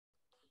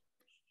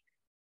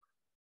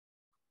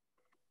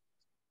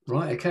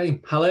Right, okay.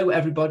 Hello,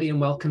 everybody,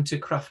 and welcome to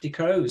Crafty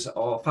Crows,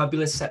 our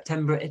fabulous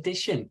September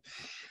edition.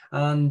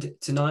 And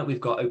tonight we've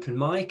got open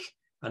mic,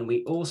 and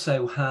we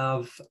also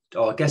have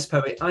our guest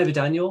poet, Ivor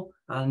Daniel,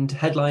 and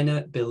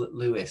headliner, Bill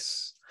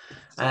Lewis.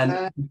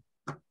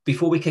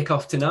 Before we kick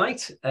off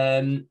tonight,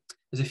 there's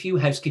a few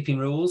housekeeping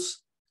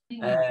rules.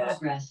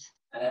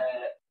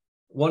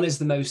 One is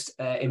the most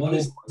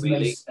important,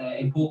 really,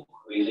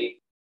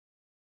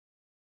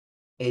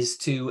 is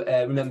to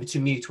remember to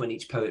mute when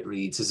each poet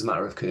reads as a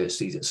matter of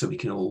courtesy, so we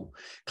can all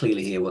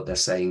clearly hear what they're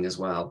saying as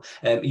well.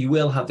 You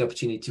will have the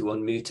opportunity to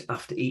unmute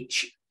after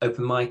each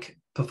open mic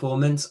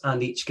performance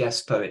and each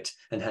guest poet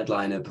and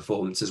headliner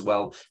performance as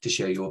well to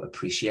show your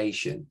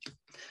appreciation.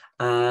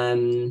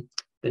 The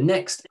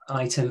next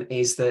item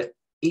is that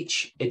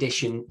each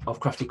edition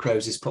of Crafty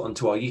Crows is put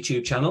onto our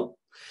YouTube channel,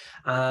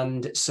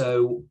 and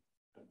so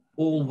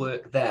all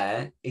work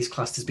there is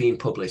classed as being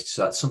published,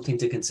 so that's something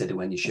to consider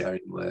when you're sharing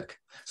work.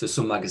 So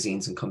some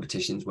magazines and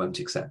competitions won't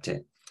accept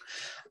it.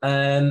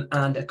 And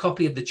a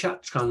copy of the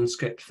chat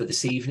transcript for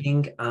this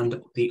evening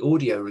and the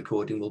audio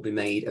recording will be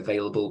made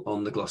available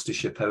on the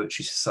Gloucestershire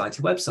Poetry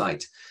Society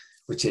website,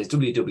 which is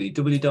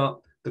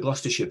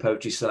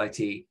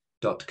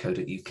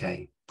www.thegloucestershire.poetrysociety.co.uk.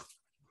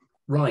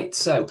 Right,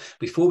 so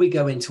before we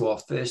go into our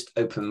first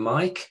open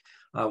mic,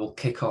 I will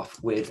kick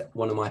off with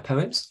one of my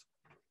poems.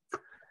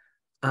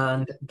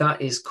 And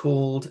that is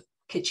called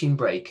Kitchen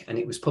Break, and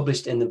it was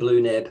published in the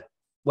Blue Nib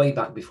way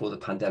back before the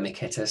pandemic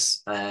hit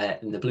us,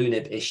 in the Blue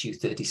Nib issue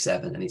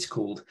 37, and it's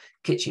called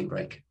Kitchen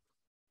Break.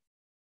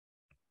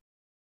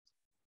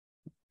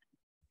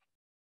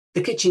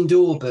 The kitchen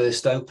door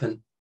burst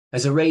open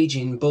as a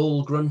raging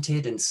bull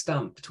grunted and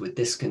stamped with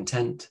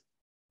discontent.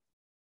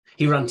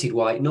 He ranted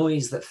white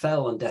noise that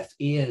fell on deaf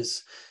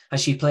ears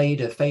as she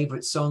played her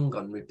favourite song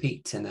on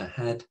repeat in her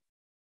head.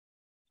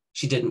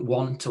 She didn't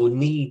want or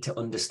need to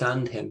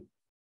understand him.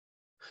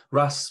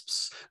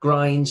 Rasps,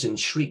 grinds and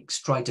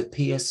shrieks tried to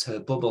pierce her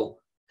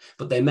bubble,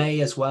 but they may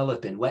as well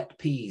have been wet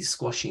peas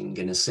squashing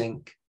in a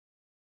sink.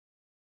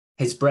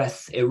 His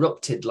breath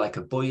erupted like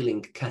a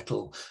boiling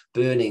kettle,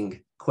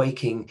 burning,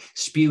 quaking,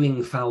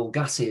 spewing foul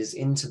gases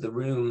into the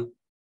room.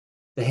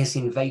 The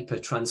hissing vapour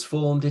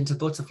transformed into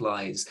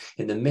butterflies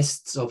in the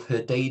mists of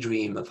her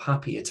daydream of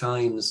happier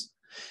times,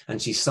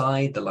 and she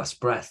sighed the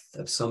last breath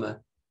of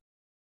summer.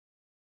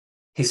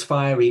 His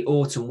fiery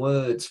autumn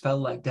words fell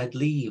like dead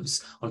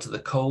leaves onto the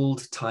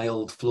cold,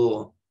 tiled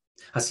floor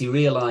as he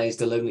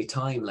realised a lonely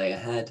time lay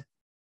ahead.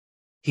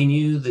 He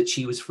knew that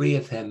she was free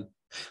of him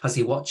as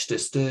he watched her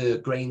stir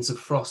grains of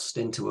frost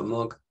into a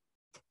mug.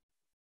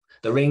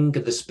 The ring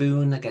of the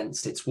spoon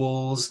against its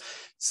walls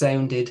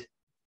sounded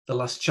the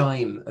last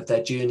chime of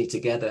their journey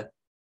together.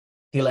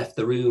 He left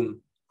the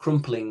room,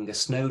 crumpling a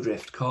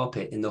snowdrift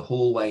carpet in the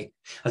hallway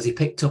as he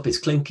picked up his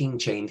clinking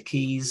chained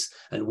keys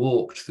and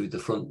walked through the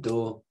front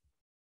door.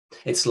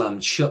 It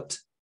slammed shut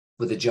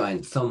with a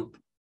giant thump,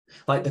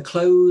 like the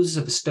close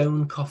of a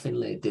stone coffin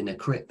lid in a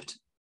crypt.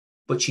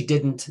 But she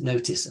didn't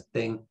notice a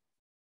thing.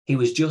 He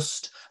was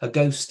just a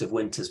ghost of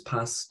winters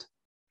past,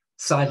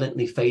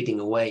 silently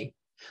fading away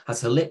as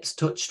her lips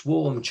touched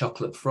warm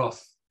chocolate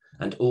froth,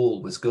 and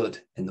all was good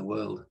in the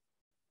world.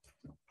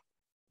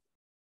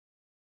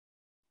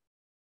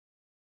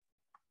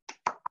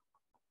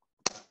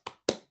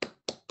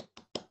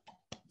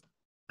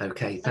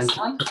 Okay, thank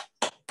you.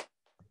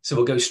 So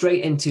we'll go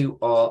straight into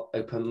our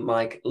open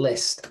mic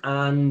list.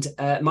 And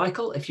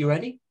Michael, if you're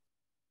ready.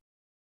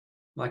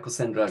 Michael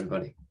Sender,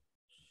 everybody.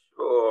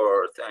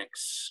 Sure,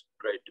 thanks.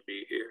 Great to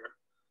be here.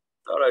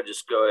 Thought I'd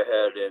just go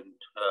ahead and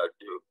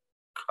do a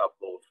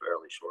couple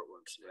fairly short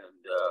ones.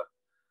 And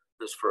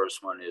this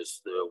first one is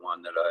the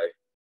one that I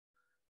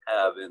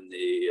have in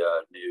the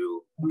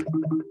new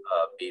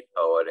Beat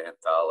Poet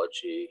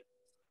anthology.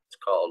 It's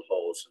called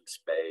Holes in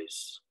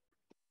Space.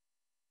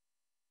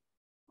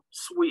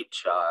 Sweet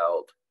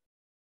child,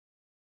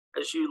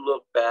 as you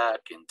look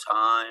back in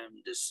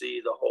time to see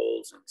the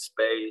holes in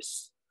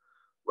space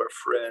where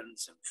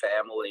friends and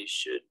families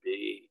should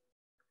be,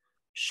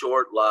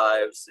 short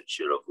lives that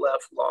should have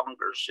left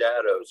longer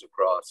shadows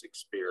across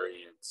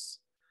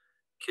experience,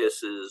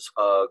 kisses,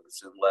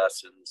 hugs, and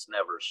lessons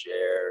never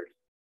shared.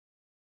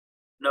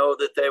 Know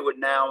that they would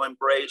now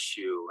embrace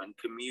you in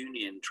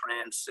communion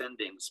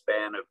transcending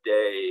span of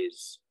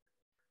days.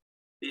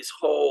 These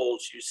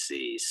holes you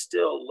see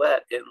still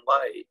let in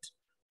light,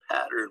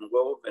 pattern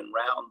woven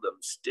round them,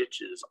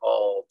 stitches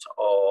all to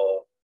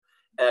all,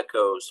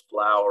 echoes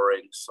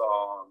flowering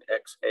song,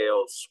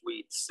 exhales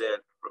sweet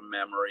scent from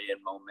memory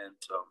and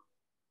momentum.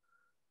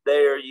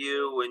 They are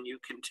you, and you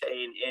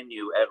contain in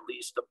you at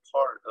least a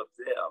part of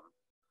them.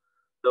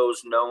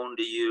 Those known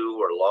to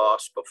you or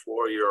lost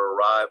before your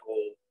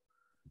arrival,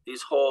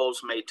 these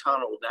holes may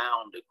tunnel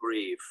down to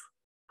grief,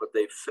 but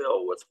they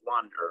fill with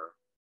wonder.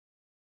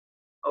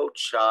 Oh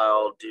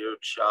child, dear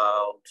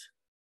child,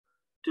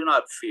 do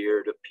not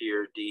fear to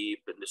peer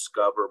deep and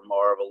discover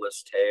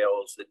marvelous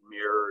tales that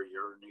mirror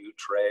your new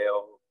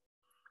trail.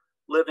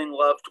 Living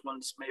loved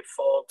ones may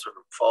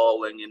falter,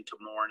 falling into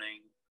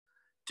mourning,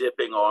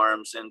 dipping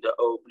arms into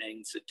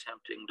openings,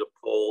 attempting to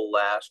pull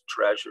last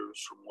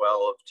treasures from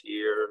well of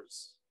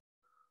tears.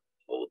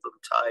 Hold them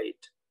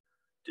tight.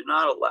 Do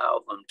not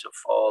allow them to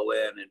fall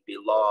in and be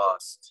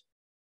lost.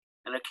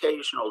 An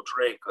occasional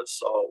drink of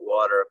salt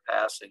water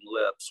passing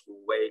lips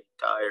will wake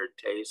tired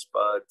taste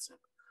buds and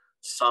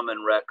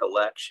summon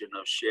recollection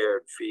of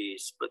shared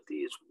feasts, but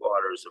these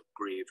waters of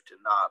grief do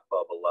not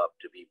bubble up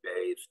to be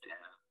bathed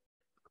in.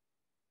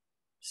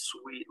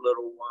 Sweet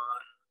little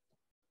one,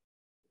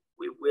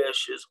 we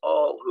wish, as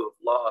all who have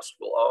lost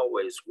will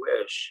always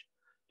wish,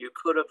 you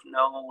could have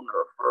known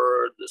or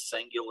heard the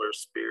singular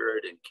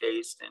spirit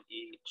encased in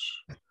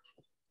each.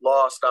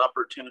 Lost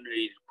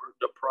opportunity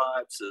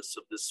deprives us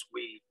of the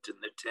sweet and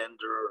the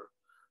tender,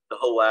 the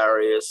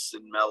hilarious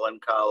and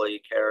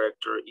melancholy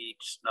character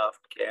each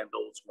snuffed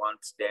candle's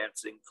once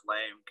dancing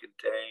flame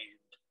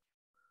contained.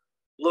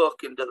 Look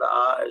into the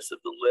eyes of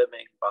the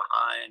living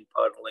behind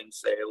puddling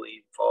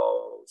saline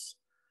falls.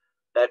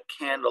 That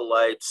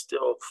candlelight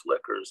still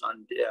flickers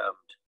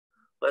undimmed.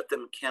 Let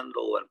them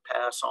kindle and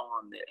pass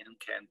on the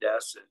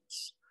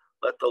incandescence.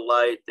 Let the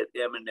light that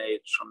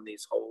emanates from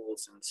these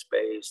holes in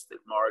space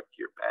that mark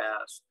your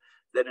past,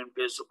 that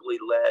invisibly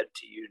led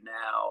to you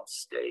now,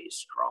 stay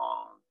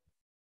strong.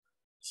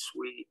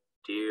 Sweet,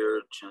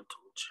 dear,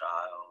 gentle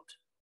child,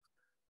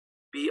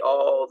 be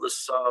all the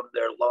sum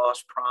their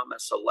lost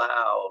promise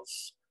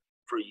allows,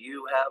 for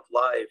you have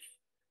life,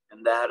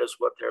 and that is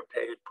what their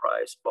paid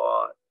price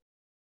bought,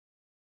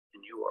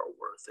 and you are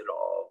worth it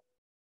all.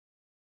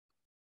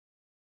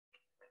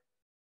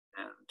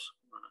 And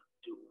I'm gonna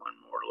do one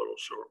more little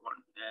short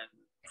one, and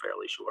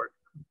fairly short,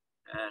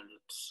 and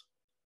it's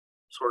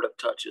sort of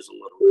touches a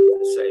little bit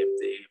the same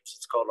themes.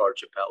 It's called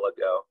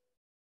Archipelago.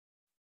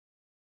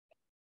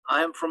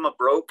 I am from a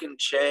broken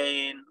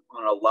chain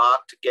on a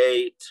locked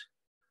gate,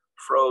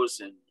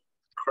 frozen,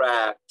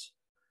 cracked,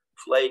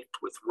 flaked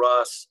with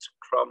rust,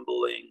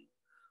 crumbling,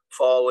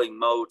 falling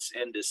motes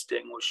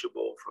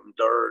indistinguishable from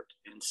dirt,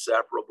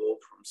 inseparable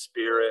from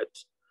spirit,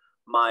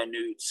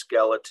 minute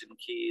skeleton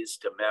keys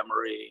to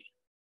memory.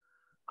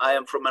 I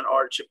am from an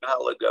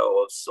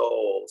archipelago of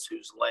souls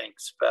whose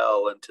links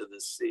fell into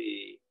the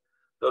sea,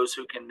 those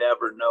who can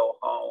never know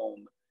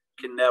home,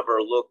 can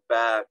never look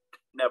back,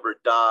 never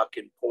dock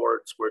in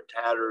ports where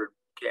tattered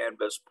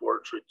canvas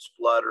portraits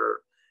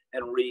flutter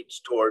and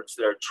reach towards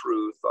their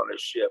truth on a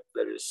ship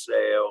that has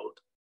sailed.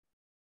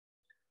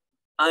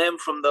 I am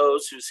from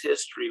those whose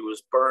history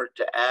was burnt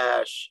to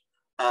ash,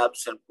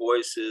 absent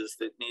voices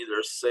that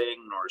neither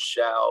sing nor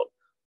shout,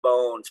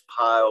 bones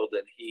piled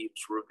in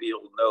heaps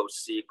reveal no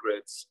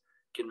secrets,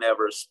 can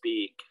never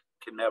speak,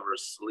 can never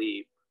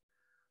sleep.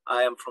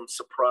 I am from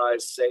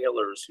surprised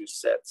sailors who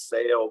set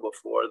sail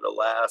before the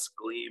last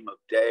gleam of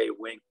day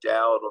winked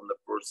out on the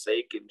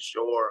forsaken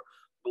shore,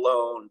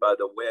 blown by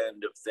the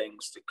wind of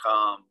things to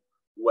come,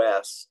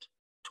 west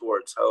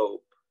towards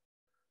hope.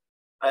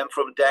 I am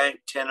from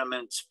dank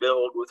tenements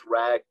filled with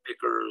rag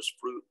pickers,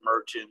 fruit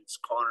merchants,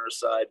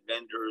 cornerside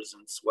vendors,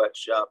 and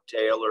sweatshop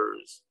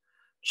tailors,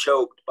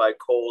 choked by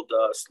coal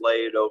dust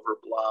laid over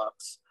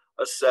blocks,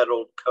 a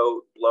settled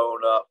coat blown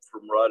up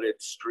from rutted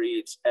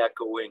streets,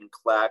 echoing,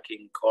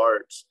 clacking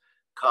carts,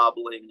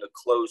 cobbling a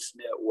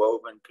close-knit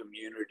woven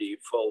community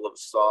full of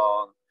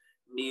song,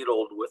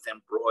 needled with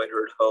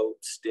embroidered hope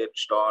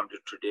stitched onto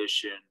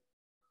tradition.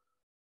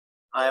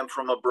 I am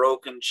from a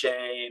broken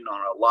chain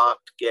on a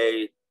locked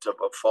gate of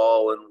a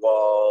fallen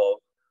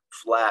wall,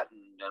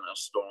 flattened in a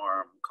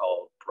storm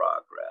called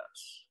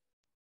progress.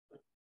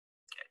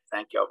 Okay,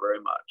 thank y'all very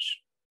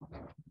much.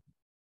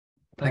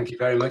 Thank you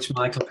very much,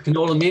 Michael. We can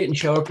all unmute and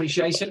show our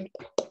appreciation.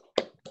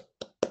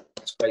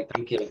 That's great,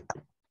 thank you.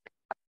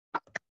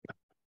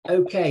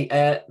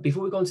 Okay,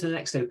 before we go on to the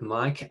next open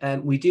mic,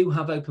 we do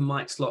have open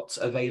mic slots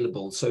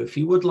available. So if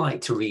you would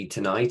like to read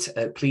tonight,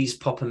 please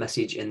pop a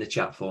message in the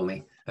chat for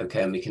me.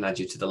 Okay, and we can add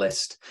you to the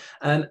list.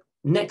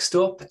 Next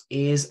up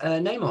is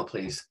Neymar,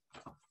 please.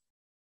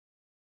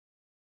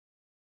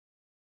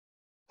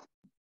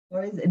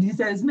 Or is it, did you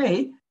say it's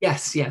me?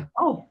 Yes, yeah.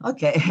 Oh,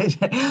 okay.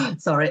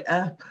 Sorry.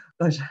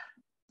 Gosh.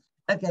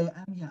 Okay,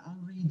 yeah, I'll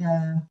read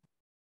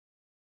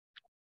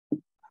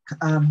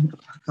a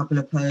couple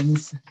of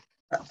poems.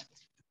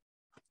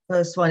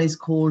 First one is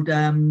called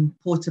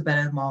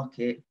Portobello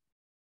Market.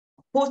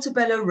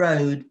 Portobello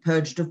Road,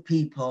 purged of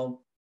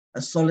people,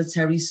 a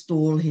solitary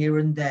stall here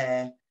and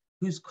there,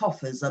 whose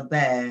coffers are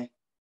bare,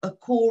 a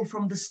call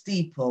from the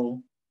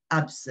steeple,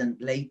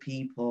 absent lay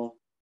people,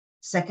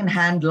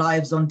 second-hand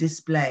lives on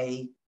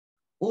display,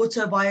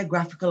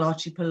 autobiographical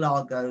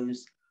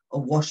archipelagos,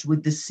 awash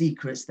with the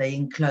secrets they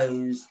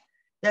enclose,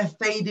 their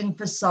fading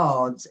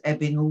facades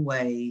ebbing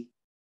away.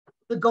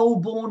 The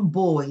gold-born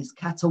boys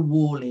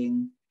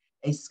caterwauling,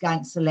 a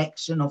scant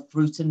selection of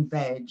fruit and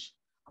veg,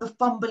 the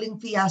fumbling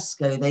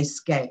fiasco they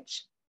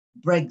sketch,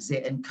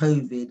 Brexit and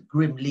COVID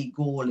grimly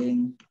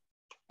galling,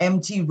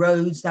 empty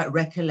roads that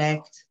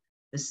recollect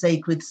the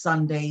sacred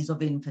Sundays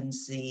of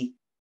infancy,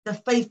 the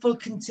faithful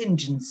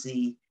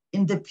contingency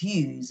in the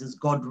pews as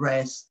God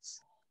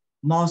rests,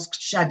 masked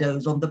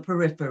shadows on the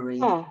periphery,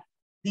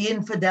 the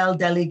infidel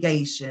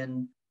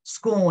delegation,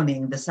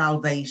 scorning the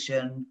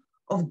salvation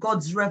of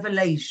God's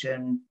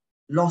revelation,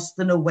 lost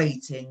and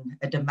awaiting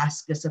a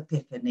Damascus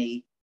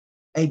epiphany,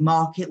 a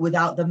market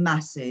without the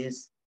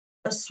masses,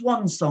 a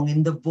swan song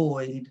in the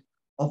void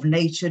of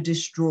nature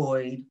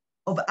destroyed,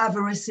 of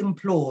avarice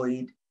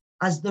employed,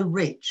 as the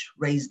rich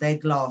raise their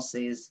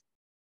glasses.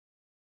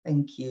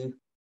 Thank you.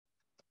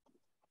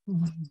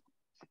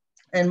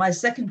 And my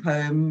second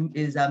poem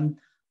is, I'm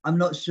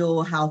not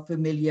sure how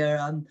familiar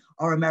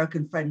our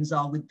American friends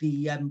are with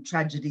the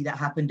tragedy that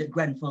happened at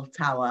Grenfell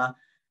Tower.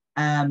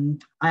 I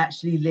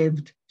actually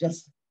lived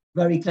just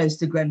very close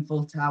to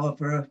Grenfell Tower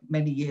for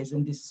many years,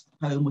 and this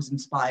poem was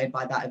inspired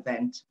by that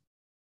event.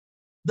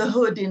 The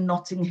Hood in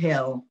Notting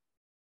Hill.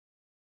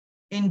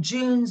 In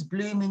June's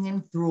blooming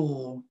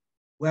enthrall,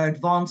 where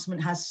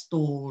advancement has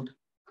stalled,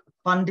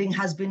 funding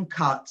has been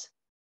cut,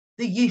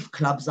 the youth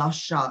clubs are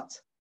shut,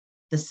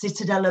 the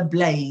citadel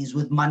ablaze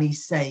with money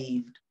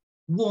saved,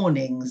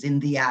 warnings in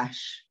the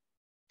ash,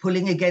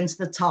 pulling against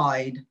the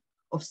tide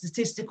of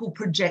statistical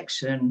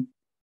projection,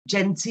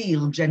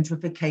 genteel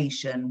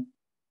gentrification,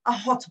 a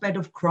hotbed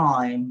of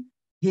crime.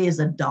 Here's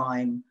a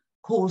dime,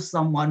 call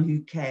someone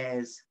who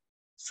cares,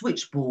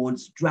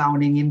 switchboards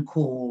drowning in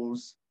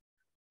calls,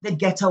 the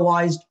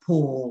ghettoized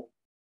poor.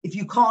 If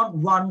you can't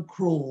run,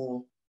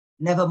 crawl,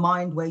 never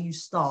mind where you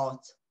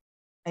start,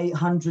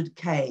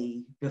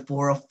 800K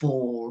before a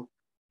fall,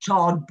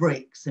 charred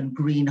bricks and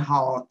green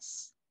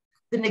hearts,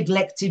 the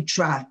neglected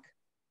track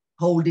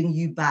holding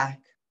you back.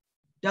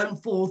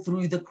 Don't fall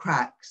through the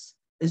cracks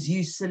as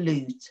you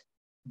salute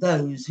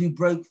those who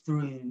broke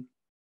through,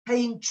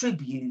 paying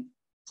tribute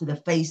to the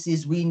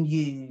faces we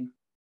knew,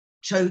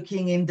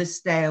 choking in the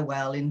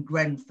stairwell in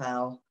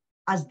Grenfell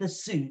as the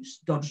suits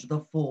dodged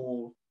the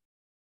fall.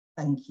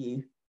 Thank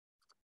you.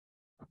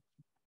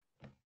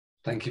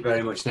 Thank you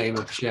very much,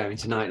 Naima, for sharing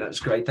tonight. That's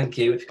great. Thank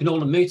you. If you can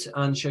all unmute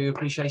and show your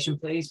appreciation,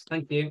 please.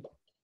 Thank you.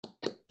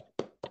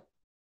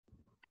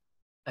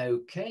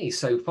 Okay,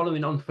 so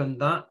following on from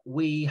that,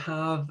 we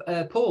have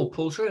Paul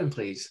Trewin,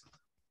 please.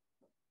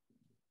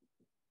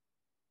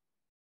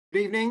 Good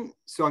evening.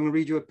 So I'm going to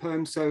read you a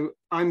poem. So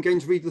I'm going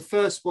to read the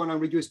first one I'll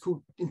read you. It's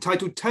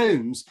entitled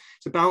Tones.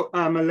 It's about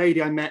a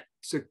lady I met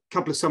a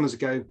couple of summers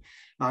ago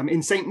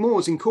in St.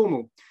 Mawes in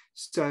Cornwall.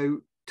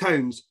 So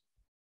Tones.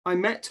 I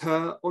met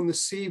her on the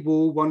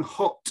seawall one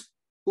hot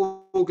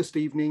August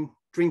evening,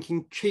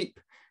 drinking cheap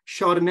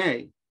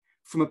Chardonnay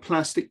from a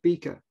plastic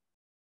beaker.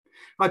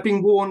 I've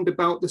been warned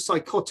about the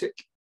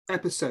psychotic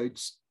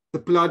episodes, the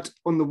blood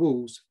on the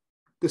walls,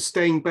 the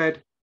stained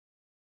bed,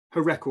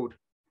 her record.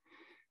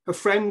 A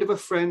friend of a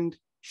friend,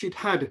 she'd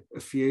had a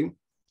few.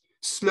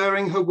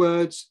 Slurring her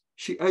words,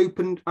 she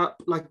opened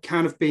up like a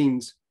can of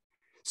beans,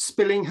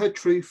 spilling her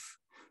truth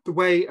the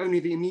way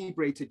only the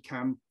inebriated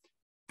can.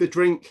 The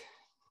drink,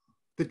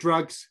 the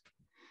drugs,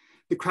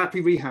 the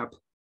crappy rehab,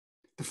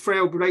 the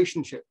frail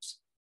relationships,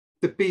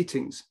 the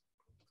beatings,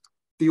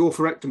 the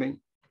orphorectomy,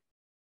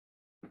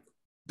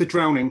 the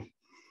drowning.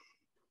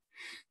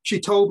 She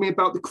told me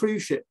about the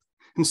cruise ship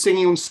and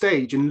singing on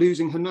stage and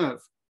losing her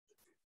nerve.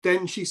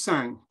 Then she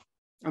sang,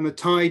 and the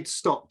tide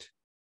stopped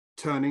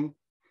turning,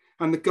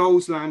 and the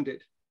gulls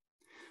landed.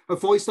 A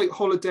voice like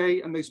Holiday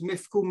and those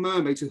mythical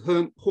mermaids who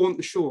haunt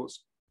the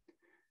shores.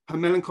 Her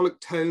melancholic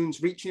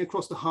tones reaching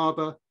across the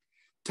harbour,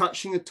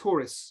 touching the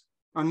tourists,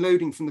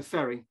 unloading from the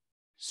ferry,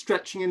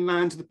 stretching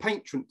inland to the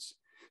patrons,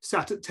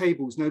 sat at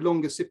tables, no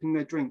longer sipping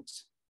their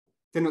drinks.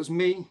 Then it was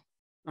me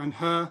and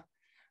her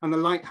and the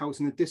lighthouse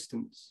in the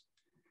distance,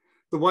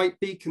 the white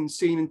beacon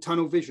seen in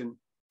tunnel vision.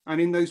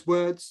 And in those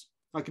words,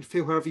 I could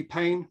feel her every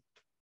pain,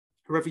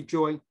 her every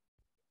joy,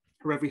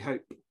 her every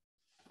hope.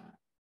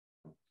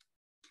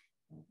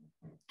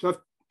 Do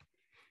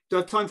I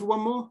have time for one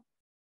more?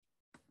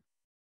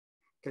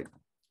 Okay.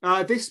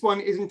 This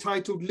one is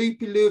entitled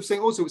Loopy Lou of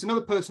St. Oswald. It's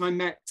another person I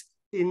met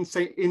in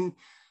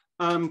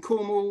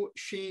Cornwall.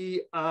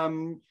 She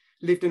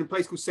lived in a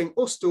place called St.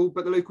 Austell,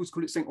 but the locals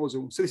call it St.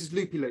 Oswald. So this is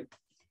Loopy Lou.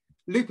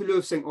 Loopy Lou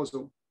of St.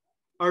 Oswald.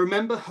 I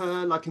remember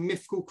her like a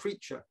mythical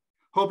creature,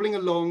 hobbling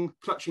along,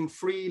 clutching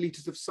 3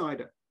 litres of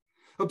cider,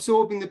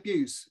 absorbing the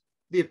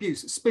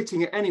abuse,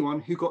 spitting at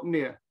anyone who got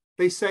near.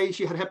 They say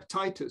she had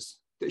hepatitis,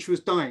 that she was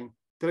dying,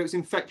 that it was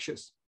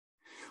infectious.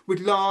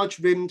 With large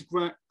rimmed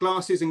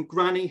glasses and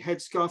granny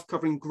headscarf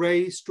covering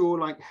grey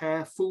straw-like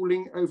hair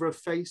falling over her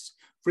face,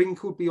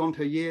 wrinkled beyond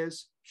her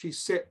years, she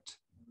sipped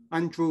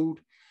and drooled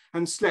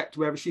and slept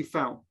wherever she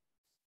fell.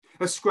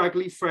 A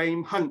scraggly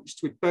frame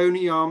hunched with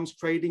bony arms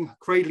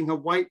cradling her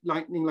white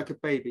lightning like a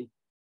baby.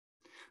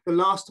 The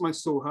last time I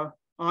saw her,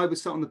 I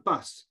was sat on the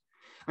bus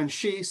and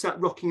she sat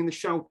rocking in the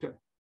shelter.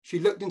 She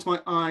looked into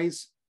my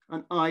eyes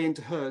and I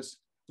into hers,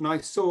 and I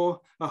saw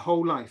her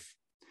whole life,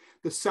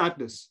 the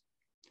sadness,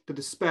 the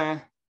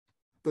despair,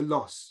 the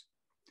loss.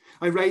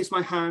 I raised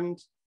my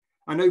hand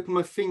and opened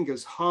my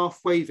fingers,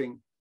 half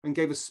waving, and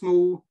gave a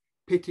small,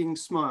 pitying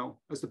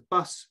smile as the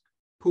bus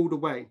pulled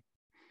away.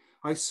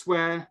 I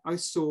swear I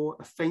saw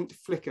a faint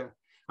flicker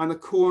and the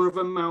corner of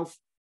her mouth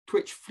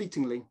twitch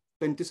fleetingly,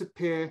 then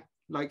disappear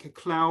like a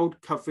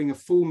cloud covering a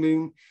full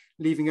moon,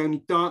 leaving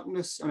only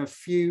darkness and a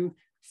few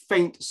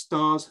faint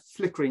stars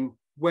flickering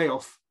way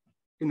off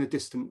in the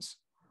distance.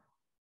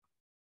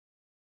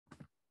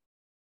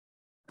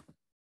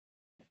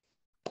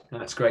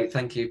 That's great.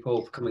 Thank you,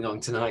 Paul, for coming on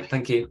tonight.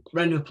 Thank you.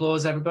 Round of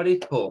applause, everybody.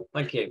 Paul,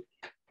 thank you.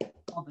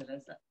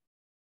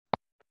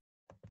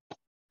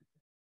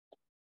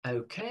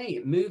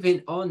 Okay,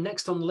 moving on.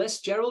 Next on the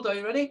list, Gerald, are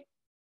you ready?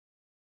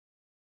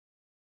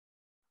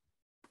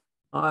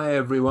 Hi,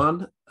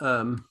 everyone.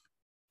 That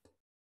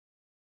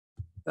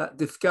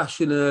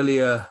discussion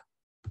earlier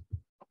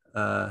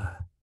that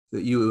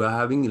you were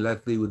having,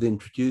 Leslie was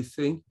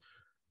introducing,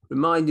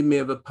 reminded me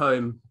of a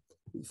poem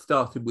that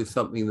started with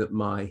something that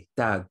my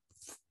dad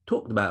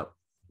talked about,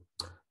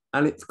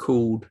 and it's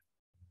called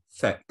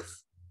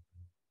Sex.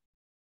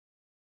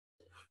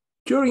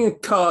 During a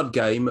card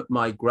game at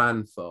my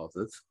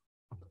grandfather's,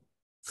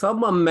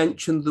 someone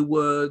mentioned the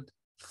word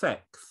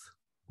sex.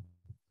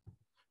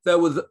 There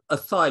was a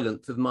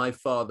silence as my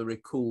father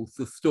recalls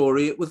the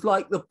story. It was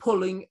like the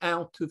pulling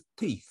out of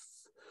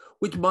teeth,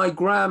 which my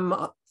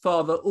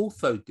grandfather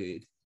also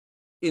did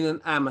in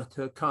an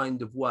amateur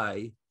kind of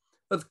way,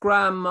 as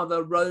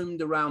grandmother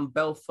roamed around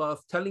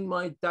Belfast telling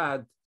my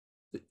dad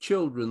that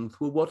children's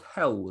were what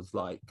hell was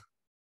like.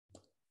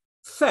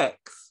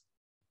 Sex,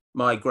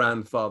 my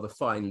grandfather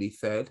finally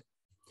said.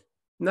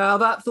 Now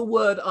that's a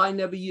word I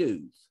never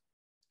use,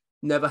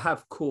 never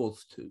have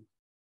cause to.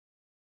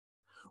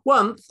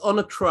 Once on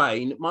a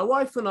train, my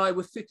wife and I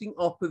were sitting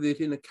opposite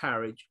in a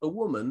carriage. A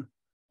woman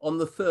on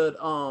the third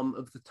arm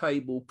of the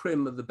table,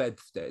 prim of the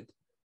bedstead,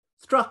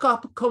 struck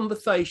up a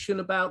conversation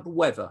about the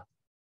weather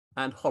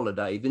and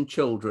holidays and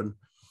children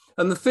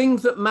and the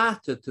things that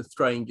matter to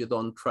strangers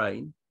on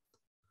trains.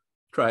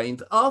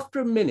 After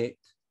a minute,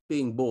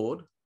 being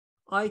bored,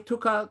 I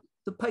took out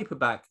the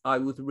paperback I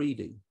was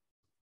reading.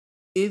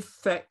 Is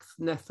Sex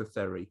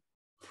Necessary?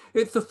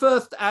 It's the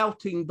first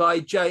outing by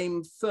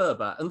James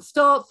Thurber and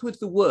starts with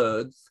the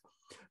words,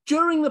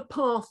 during the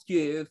past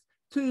years,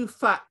 two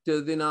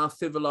factors in our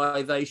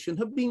civilization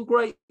have been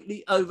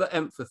greatly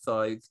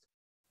overemphasized.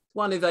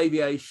 One is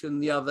aviation,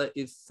 the other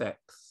is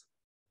sex.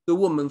 The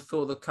woman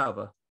saw the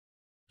cover.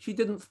 She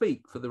didn't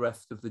speak for the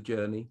rest of the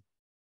journey.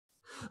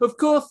 Of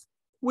course,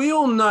 we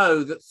all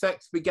know that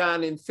sex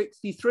began in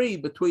 '63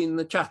 between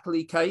the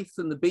Chatterley case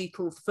and the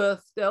Beatles'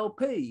 first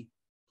LP.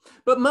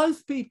 But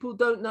most people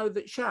don't know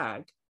that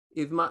shag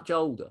is much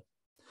older.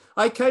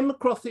 I came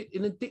across it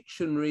in a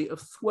dictionary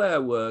of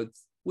swear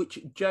words, which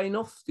Jane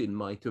Austen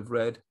might have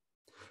read.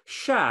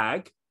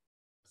 Shag,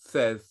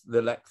 says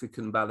the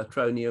Lexicon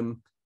Balatronium,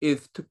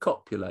 is to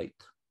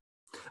copulate.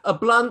 A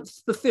blunt,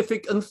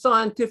 specific and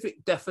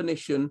scientific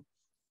definition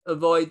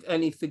avoids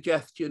any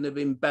suggestion of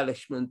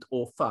embellishment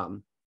or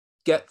fun,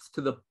 gets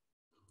to the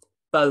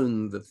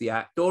bones of the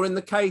act, or in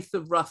the case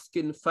of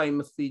Ruskin,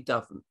 famously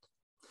doesn't.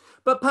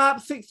 But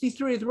perhaps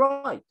 '63 is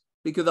right,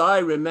 because I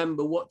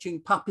remember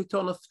watching Puppet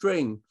on a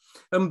String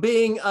and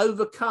being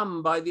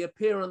overcome by the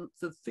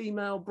appearance of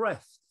female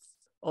breasts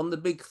on the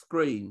big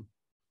screen,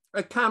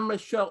 a camera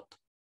shot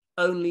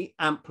only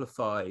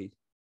amplified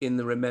in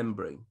the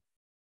remembering.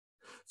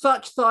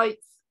 Such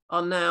sights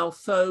are now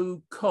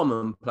so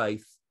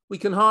commonplace, we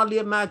can hardly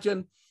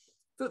imagine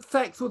that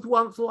sex was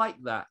once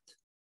like that,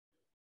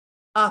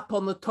 up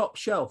on the top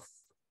shelf,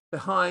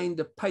 behind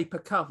a paper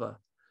cover,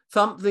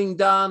 something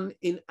done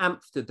in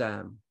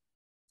Amsterdam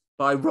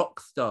by rock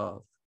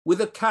stars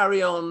with a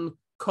carry-on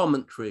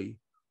commentary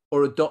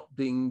or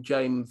adopting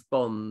James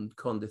Bond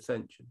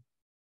condescension.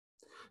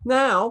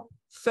 Now,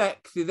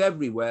 sex is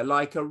everywhere,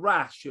 like a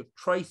rash of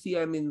Tracy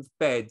Emin's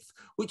beds,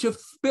 which have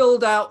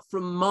spilled out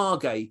from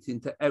Margate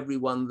into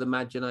everyone's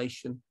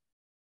imagination.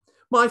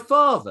 My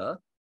father,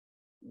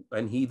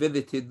 when he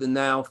visited the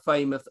now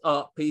famous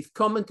art piece,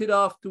 commented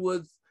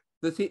afterwards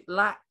that it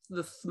lacked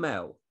the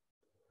smell.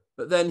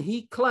 But then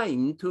he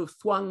claimed to have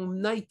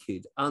swung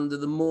naked under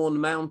the Mourne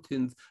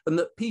Mountains and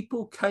that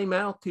people came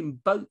out in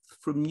boats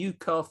from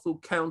Newcastle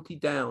County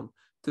Down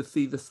to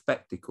see the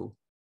spectacle.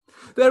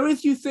 There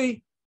is, you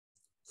see,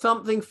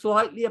 something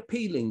slightly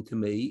appealing to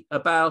me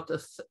about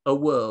a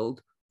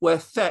world where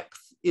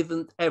sex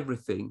isn't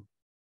everything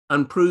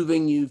and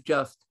proving you've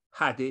just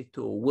had it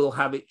or will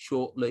have it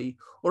shortly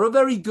or are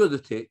very good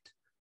at it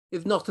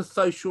is not a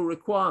social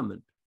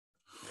requirement,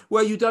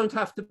 where you don't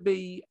have to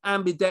be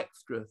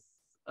ambidextrous,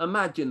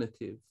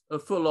 imaginative, a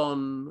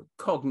full-on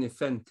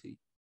cognoscenti.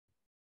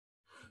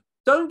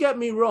 Don't get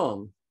me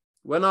wrong,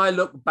 when I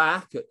look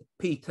back at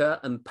Peter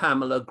and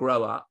Pamela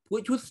Grow Up,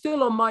 which was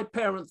still on my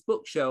parents'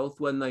 bookshelves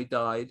when they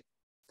died,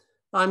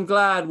 I'm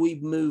glad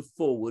we've moved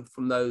forward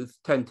from those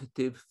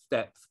tentative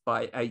steps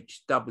by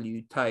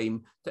H.W.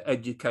 Tame to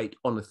educate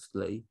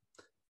honestly.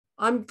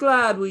 I'm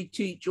glad we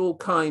teach all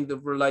kinds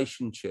of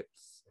relationships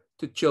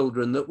to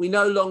children, that we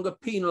no longer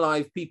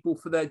penalize people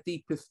for their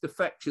deepest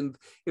affections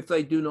if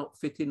they do not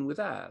fit in with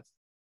ours.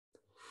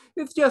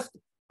 It's just,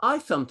 I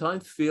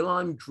sometimes feel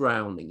I'm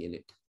drowning in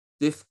it,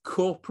 this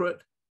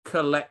corporate,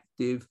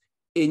 collective,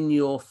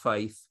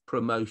 in-your-face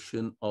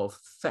promotion of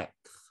sex.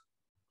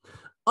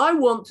 I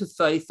want to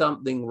say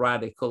something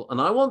radical,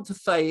 and I want to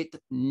say it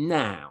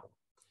now.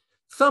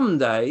 Some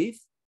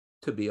days,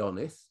 to be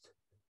honest,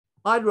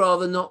 I'd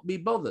rather not be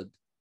bothered.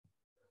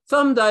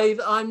 Some days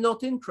I'm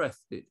not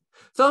interested.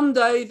 Some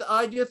days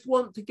I just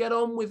want to get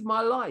on with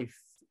my life,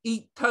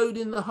 eat toad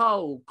in the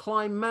hole,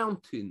 climb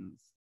mountains,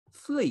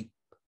 sleep.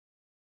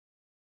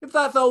 If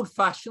that's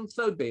old-fashioned,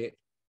 so be it.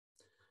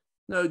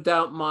 No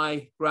doubt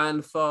my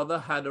grandfather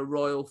had a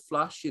royal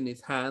flush in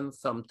his hand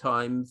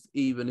sometimes,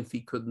 even if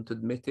he couldn't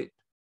admit it.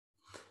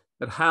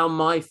 But how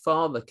my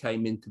father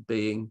came into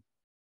being,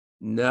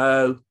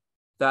 no,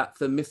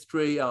 that's a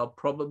mystery I'll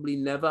probably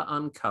never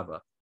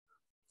uncover.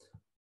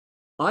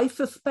 I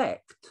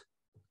suspect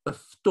a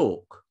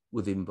stork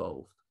was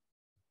involved.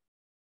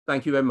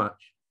 Thank you very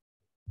much.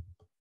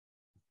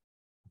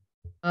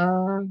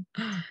 I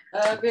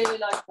really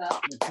like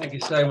that. Thank you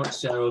so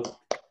much, Gerald.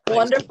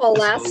 Wonderful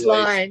last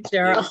line,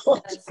 Gerald.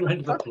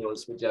 Round of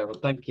applause for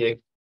Gerald. Thank you.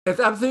 It's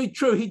absolutely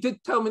true. He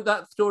did tell me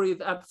that story.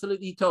 Is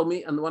absolutely, he told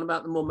me, and the one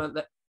about the moment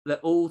that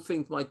all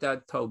things my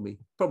dad told me,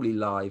 probably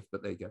live,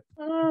 but there you go.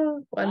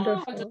 Oh,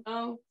 wonderful. I don't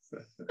know.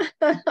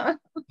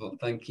 Well,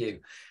 thank you.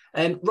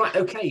 Right,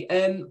 okay.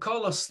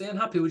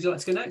 Karlostheunhappy, would you like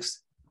to go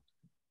next?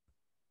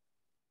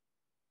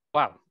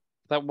 Wow,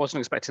 that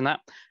wasn't expecting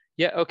that.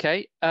 Yeah,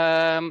 okay.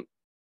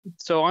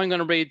 So I'm going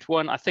to read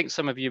one. I think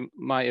some of you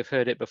might have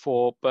heard it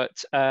before,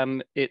 but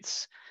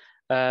it's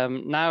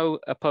now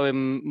a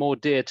poem more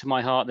dear to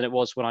my heart than it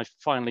was when I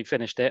finally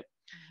finished it.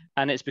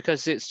 And it's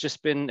because it's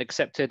just been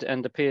accepted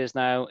and appears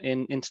now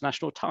in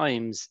International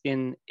Times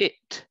in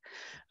It,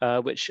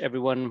 which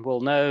everyone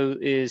will know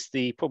is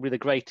probably the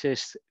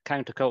greatest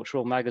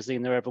countercultural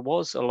magazine there ever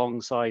was,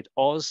 alongside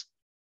Oz.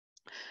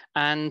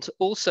 And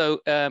also,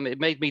 it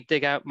made me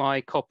dig out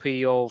my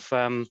copy of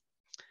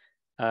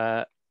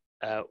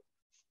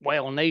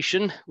Whale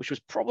Nation, which was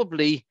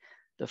probably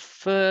the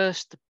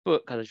first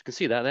book, as you can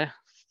see that there,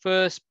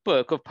 first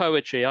book of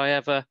poetry I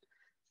ever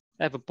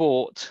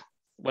bought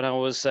when I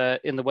was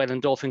in the Whale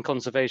and Dolphin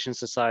Conservation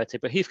Society.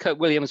 But Heathcote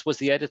Williams was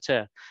the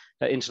editor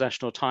at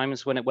International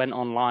Times when it went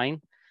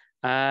online.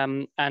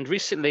 And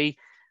recently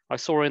I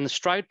saw in the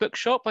Stroud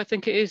bookshop, I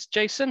think it is,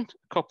 Jason,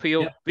 a copy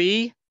of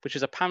B, which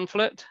is a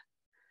pamphlet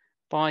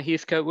by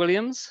Heathcote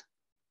Williams,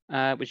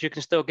 which you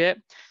can still get.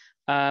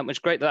 Which is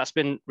great that that's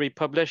been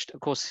republished.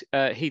 Of course,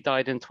 he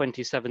died in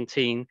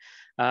 2017.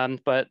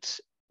 But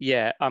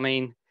yeah, I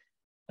mean,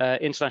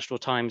 International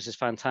Times is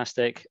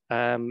fantastic.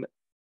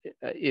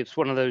 It's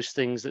one of those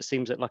things that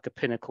seems like a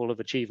pinnacle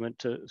of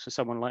achievement for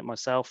someone like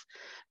myself,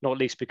 not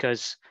least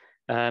because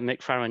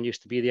Mick Farron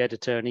used to be the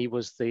editor and he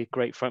was the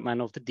great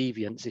frontman of the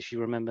Deviants, if you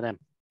remember them.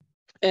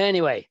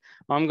 Anyway,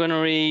 I'm going to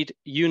read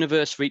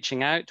Universe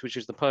Reaching Out, which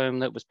is the poem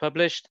that was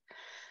published.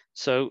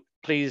 So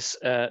please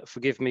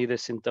forgive me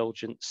this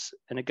indulgence.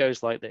 And it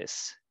goes like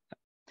this.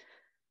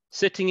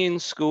 Sitting in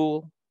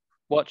school,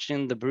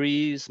 watching the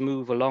breeze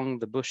move along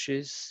the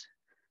bushes,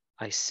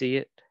 I see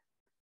it,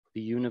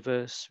 the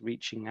universe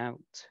reaching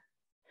out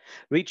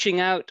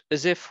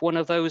as if one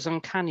of those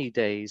uncanny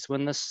days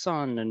when the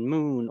sun and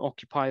moon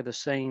occupy the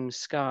same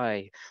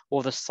sky,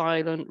 or the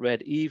silent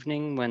red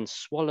evening when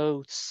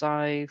swallows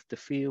scythe to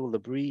feel the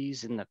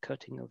breeze in the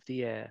cutting of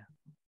the air.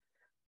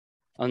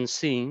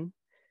 Unseen,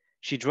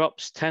 she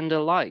drops tender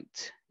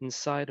light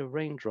inside a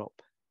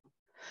raindrop,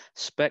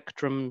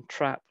 spectrum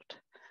trapped,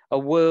 a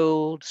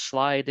world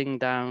sliding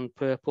down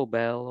purple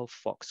bell of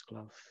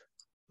foxglove.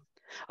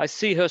 I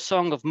see her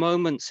song of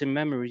moments in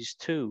memories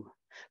too,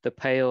 the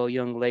pale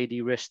young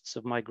lady wrists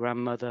of my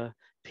grandmother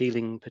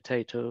peeling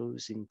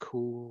potatoes in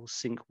cool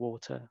sink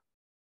water.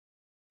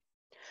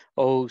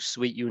 Oh,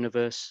 sweet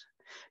universe,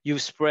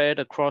 you've spread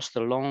across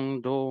the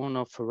long dawn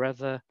of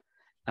forever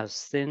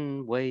as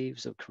thin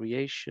waves of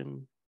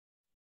creation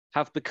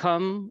have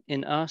become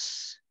in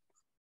us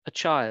a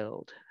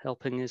child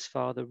helping his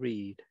father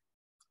read.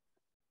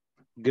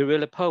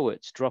 Guerrilla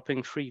poets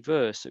dropping free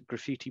verse at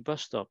graffiti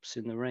bus stops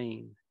in the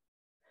rain.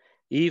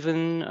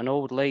 Even an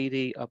old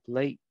lady up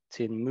late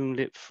in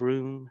moonlit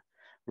Froome,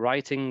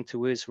 writing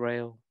to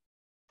Israel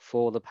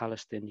for the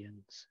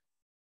Palestinians.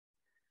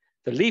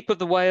 The leap of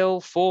the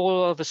whale,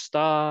 fall of a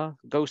star,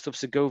 ghost of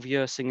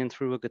Segovia singing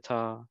through a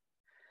guitar.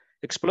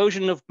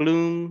 Explosion of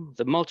bloom,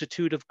 the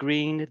multitude of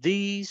green,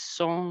 these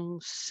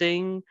songs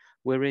sing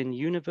wherein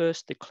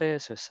universe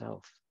declares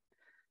herself,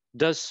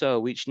 does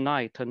so each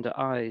night under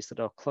eyes that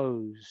are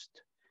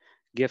closed,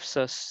 gifts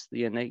us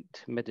the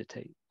innate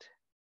meditate.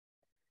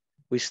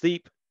 We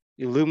sleep,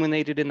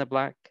 illuminated in the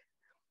black,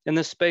 in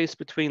the space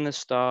between the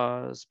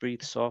stars,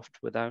 breathe soft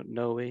without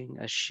knowing,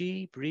 as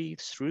she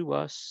breathes through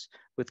us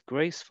with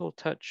graceful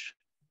touch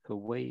her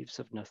waves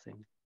of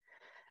nothing.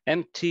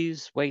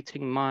 Empties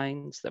waiting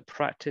minds that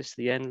practice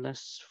the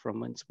endless from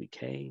whence we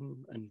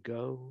came and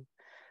go,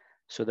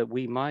 so that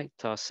we might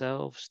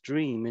ourselves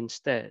dream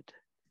instead,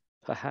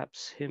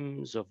 perhaps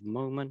hymns of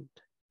moment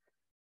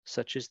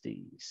such as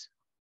these.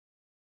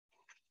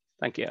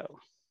 Thank you.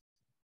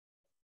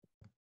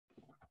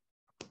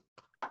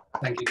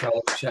 Thank you,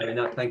 Carl, for sharing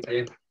that. Thank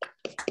you.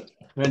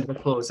 Round of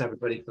applause,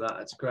 everybody, for that.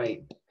 That's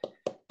great.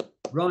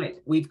 Right,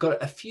 we've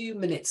got a few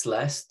minutes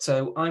left,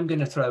 so I'm going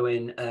to throw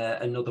in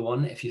another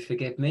one, if you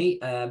forgive me,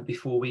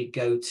 before we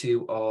go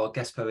to our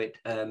guest poet,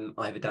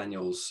 Ivor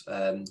Daniels,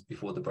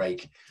 before the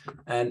break.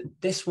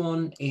 This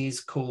one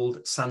is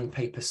called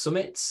Sandpaper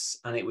Summits,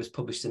 and it was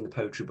published in the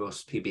Poetry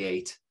Bus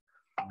PB8.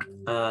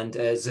 And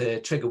as a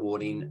trigger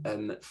warning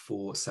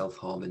for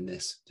self-harm in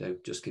this, so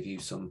just give you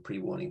some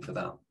pre-warning for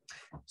that.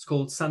 It's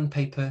called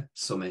Sandpaper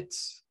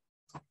Summits.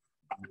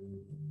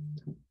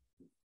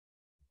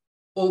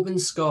 Auburn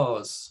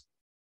scars,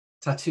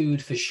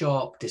 tattooed for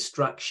sharp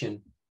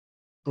distraction,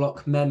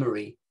 block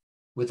memory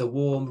with a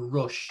warm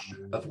rush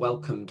of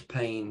welcomed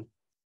pain.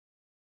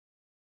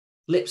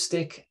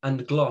 Lipstick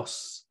and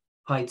gloss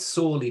hide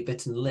sorely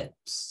bitten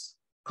lips,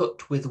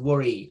 cut with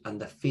worry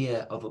and the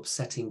fear of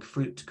upsetting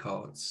fruit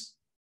carts.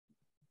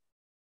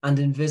 And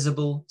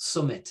invisible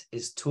summit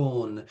is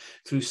torn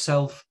through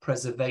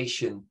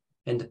self-preservation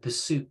in the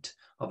pursuit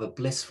of a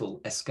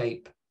blissful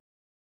escape.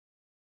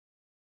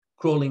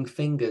 Crawling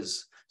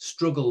fingers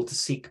struggle to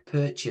seek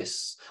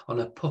purchase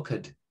on a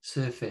puckered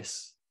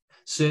surface,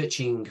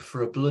 searching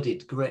for a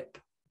blooded grip.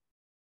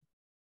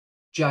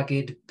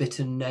 Jagged,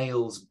 bitten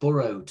nails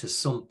burrow to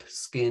sump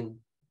skin,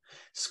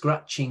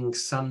 scratching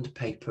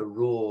sandpaper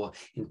raw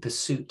in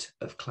pursuit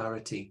of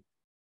clarity.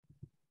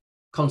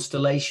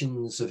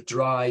 Constellations of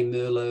dry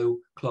Merlot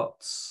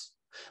clots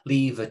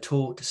leave a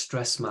taut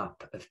stress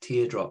map of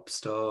teardrop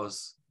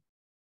stars.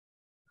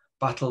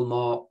 Battle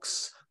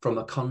marks from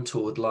a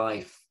contoured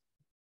life,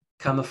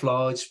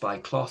 camouflaged by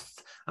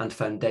cloth and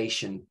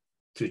foundation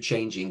through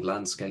changing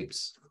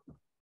landscapes.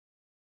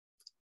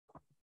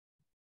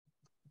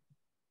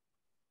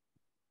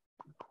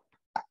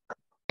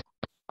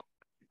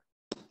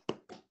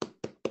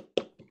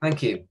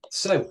 Thank you.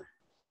 So,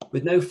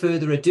 with no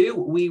further ado,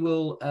 we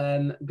will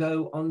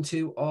go on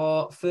to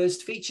our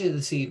first feature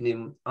this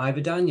evening,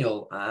 Ivor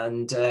Daniel,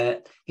 and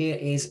here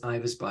is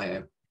Ivor's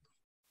bio.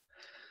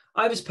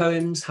 Ivor's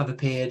poems have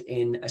appeared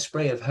in A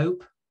Spray of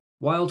Hope,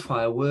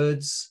 Wildfire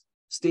Words,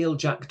 Steel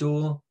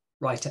Jackdaw,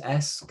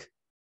 Writer-esque,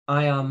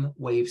 I Am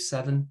Wave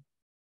 7,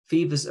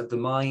 Fevers of the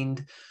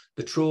Mind,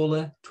 The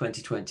Trawler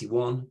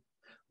 2021,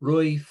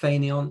 Roy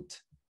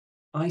Faineant,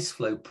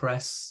 Iceflow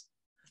Press,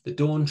 The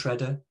Dawn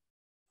Treader,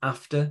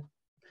 After,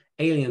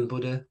 Alien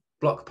Buddha,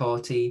 Block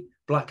Party,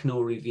 Black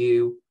Nor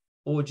Review,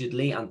 Orchard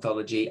Lee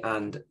Anthology,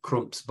 and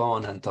Crump's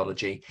Barn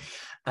Anthology.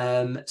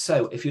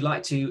 So if you'd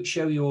like to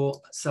show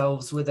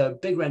yourselves with a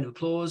big round of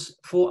applause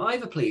for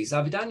Ivor, please.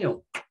 Ivor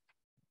Daniel.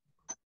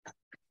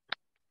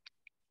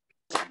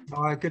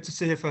 Hi, good to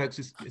see you folks.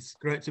 It's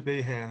great to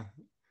be here.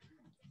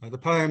 The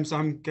poems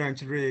I'm going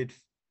to read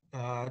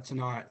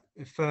tonight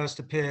first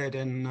appeared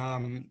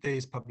in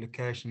these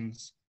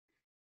publications: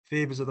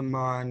 Fevers of the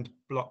Mind,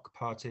 Block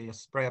Party, A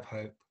Spray of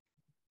Hope,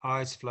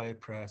 Iceflow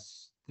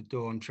Press, The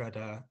Dawn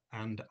Treader,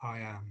 and I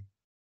Am.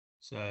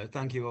 So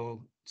thank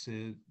you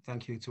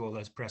to all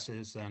those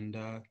presses, and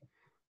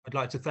I'd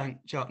like to thank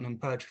Cheltenham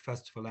Poetry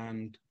Festival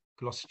and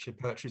Gloucestershire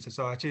Poetry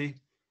Society,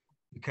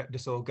 who kept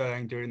us all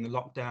going during the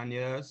lockdown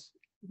years.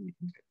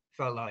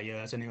 Felt like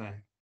years anyway.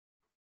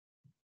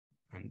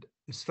 And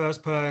this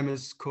first poem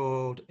is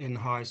called In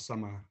High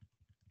Summer.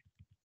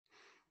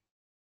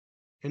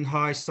 In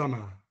high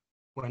summer,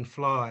 when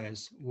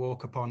flies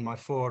walk upon my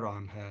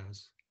forearm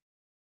hairs,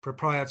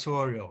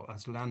 proprietorial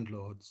as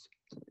landlords,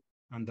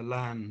 and the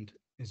land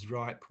is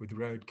ripe with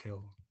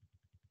roadkill.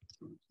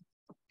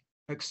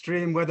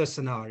 Extreme weather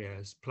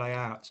scenarios play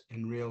out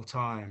in real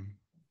time.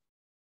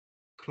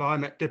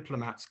 Climate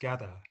diplomats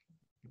gather,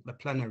 the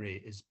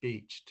plenary is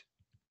beached.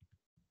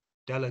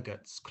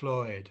 Delegates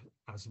cloyed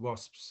as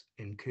wasps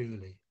in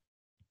coulee.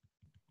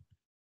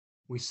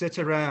 We sit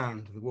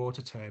around the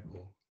water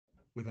table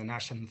with an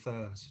ashen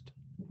thirst.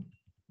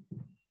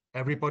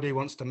 Everybody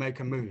wants to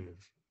make a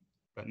move,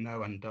 but no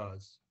one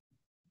does.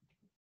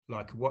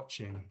 Like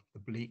watching the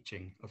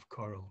bleaching of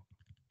coral.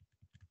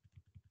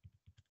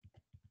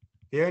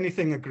 The only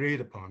thing agreed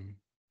upon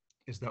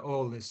is that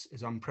all this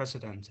is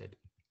unprecedented.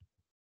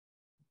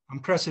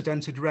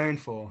 Unprecedented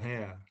rainfall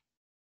here.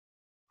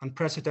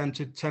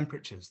 Unprecedented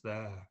temperatures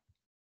there.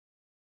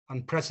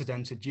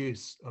 Unprecedented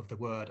use of the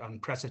word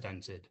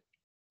unprecedented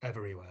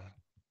everywhere.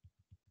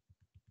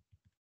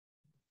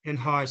 In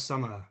high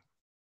summer,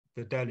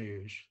 the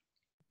deluge,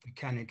 the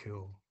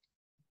canicule,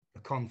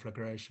 the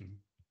conflagration.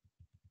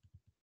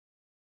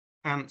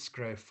 Ants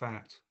grow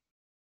fat,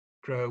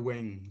 grow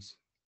wings,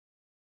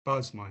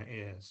 buzz my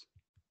ears.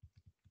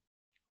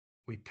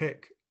 We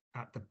pick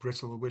at the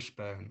brittle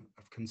wishbone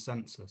of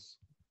consensus.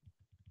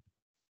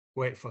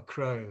 Wait for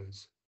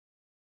crows,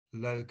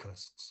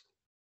 locusts,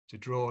 to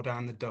draw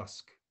down the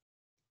dusk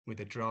with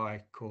a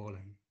dry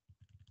calling.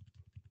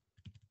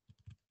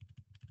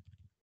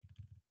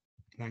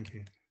 Thank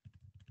you.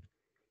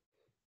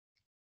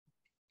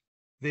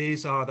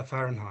 These are the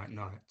Fahrenheit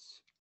nights,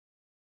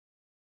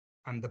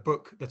 and the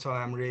book that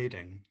I am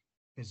reading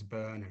is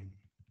burning.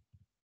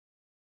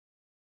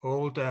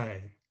 All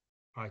day,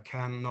 I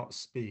cannot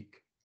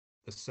speak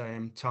the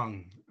same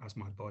tongue as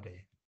my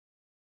body,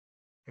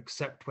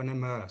 except when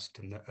immersed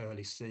in the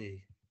early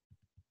sea.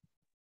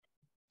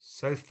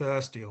 So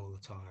thirsty all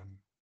the time,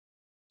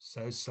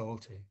 so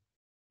salty.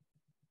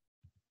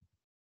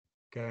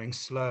 Going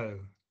slow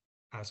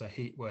as a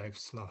heatwave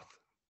sloth.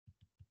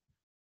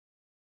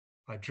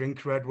 I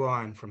drink red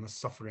wine from a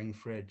suffering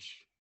fridge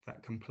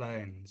that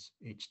complains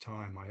each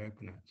time I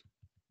open it.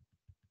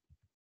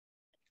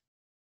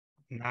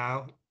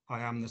 Now I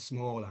am the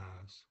small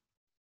hours,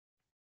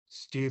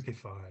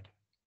 stupefied,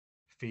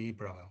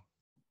 febrile,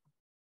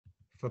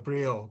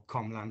 febrile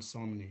comme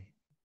l'insomnie.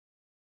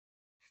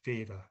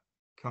 Fever,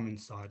 come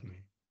inside me.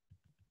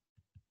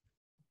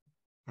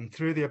 And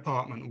through the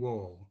apartment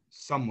wall,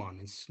 someone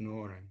is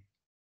snoring,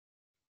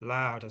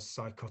 loud as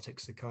psychotic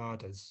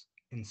cicadas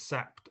in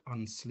sapped,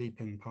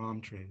 unsleeping palm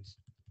trees,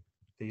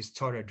 these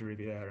torrid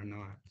Riviera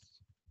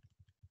nights.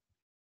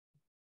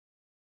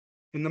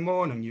 In the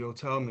morning, you'll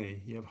tell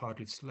me you have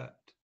hardly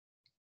slept,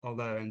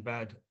 although in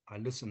bed I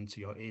listen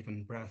to your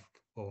even breath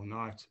all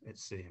night, it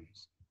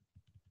seems.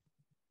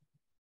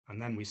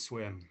 And then we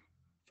swim,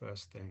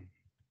 first thing.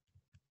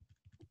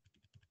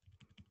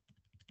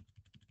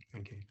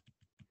 Thank you.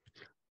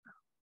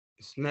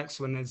 This next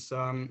one is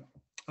a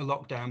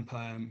lockdown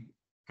poem,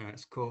 and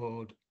it's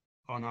called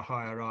On a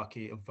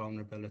Hierarchy of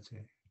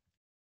Vulnerability.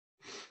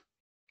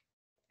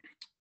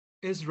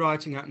 Is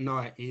writing at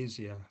night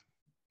easier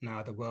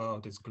now the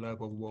world is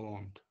global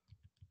warmed?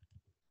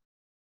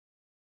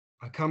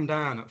 I come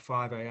down at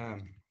 5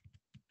 a.m.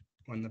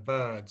 when the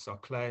birds are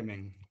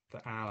claiming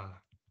the hour,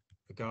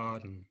 the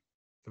garden,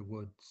 the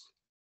woods,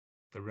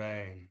 the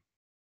rain,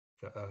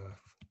 the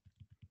earth.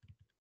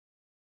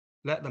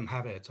 Let them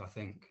have it, I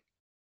think.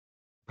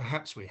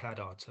 Perhaps we had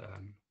our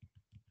turn.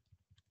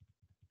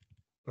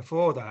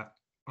 Before that,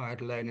 I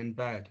had lain in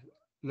bed,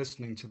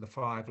 listening to the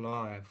 5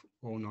 Live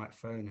all-night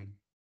phoning,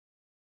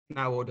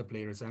 now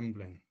audibly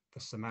resembling the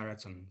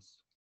Samaritans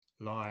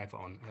live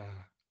on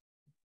air.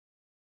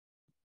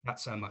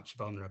 That's how much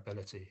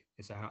vulnerability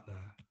is out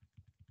there.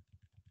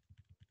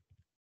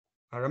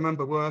 I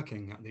remember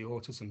working at the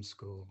autism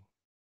school.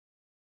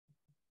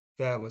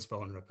 There was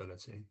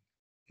vulnerability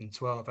in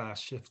 12-hour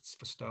shifts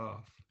for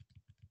staff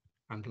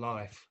and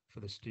life for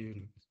the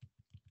students.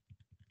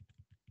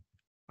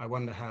 I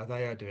wonder how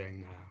they are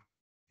doing now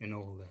in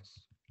all this.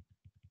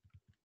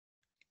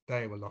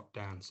 They were locked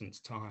down since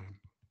time.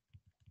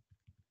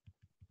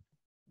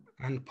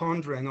 And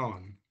pondering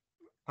on,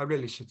 I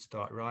really should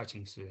start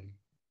writing soon.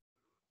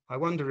 I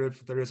wonder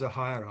if there is a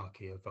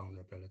hierarchy of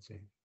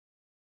vulnerability.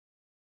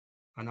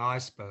 An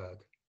iceberg,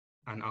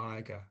 an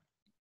Eiger,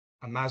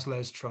 a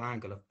Maslow's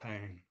triangle of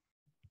pain.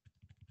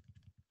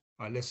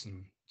 I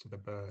listen to the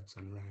birds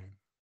and rain.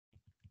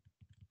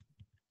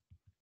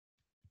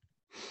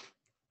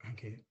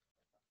 Thank you.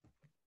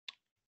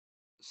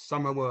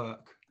 Summer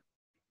work.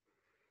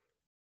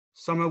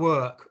 Summer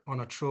work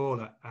on a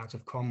trawler out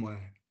of Conway.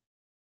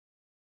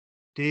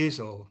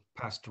 Diesel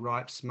past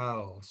ripe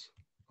smells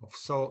of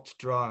salt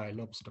dry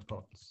lobster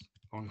pots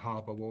on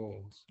harbour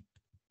walls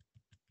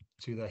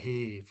to the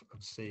heave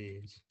of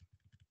seas.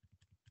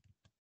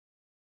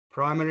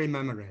 Primary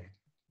memory,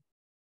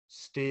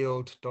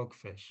 steeled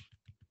dogfish,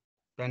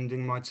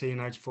 bending my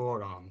teenage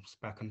forearms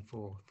back and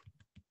forth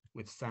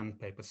with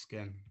sandpaper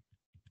skin.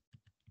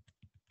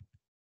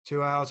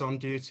 2 hours on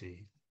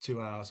duty,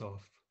 2 hours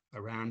off,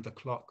 around the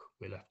clock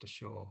we left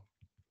ashore.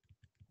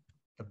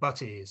 The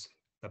butties,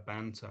 the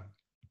banter.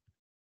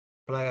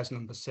 Players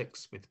number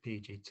 6 with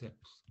PG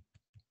tips.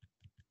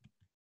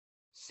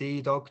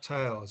 Sea dog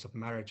tales of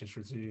marriages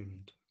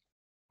resumed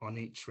on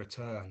each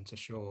return to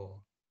shore.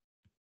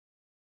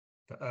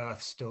 The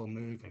earth still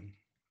moving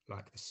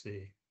like the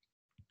sea.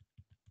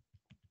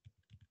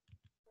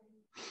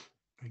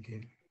 Thank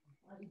you.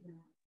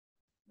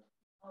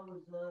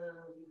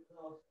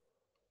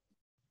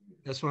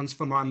 This one's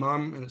for my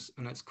mum,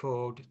 and it's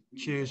called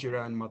Choose Your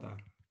Own Mother.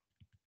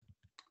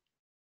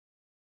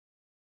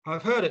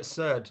 I've heard it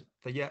said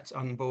the yet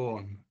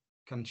unborn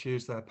can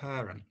choose their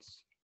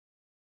parents.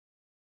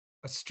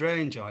 A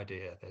strange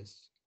idea,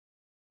 this,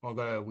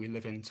 although we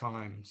live in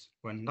times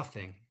when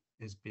nothing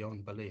is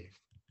beyond belief.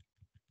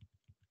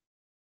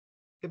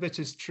 If it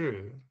is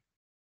true,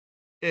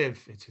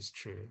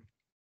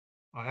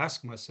 I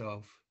ask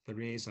myself the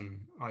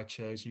reason I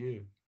chose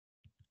you.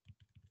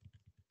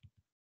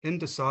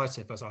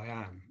 Indecisive as I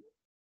am,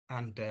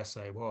 and dare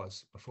say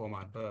was before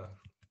my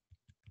birth,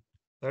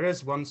 there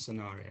is one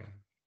scenario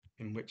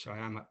in which I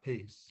am at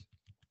peace,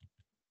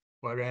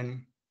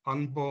 wherein,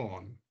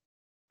 unborn,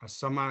 I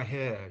somehow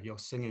hear your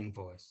singing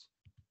voice,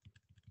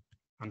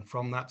 and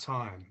from that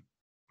time,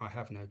 I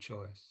have no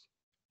choice.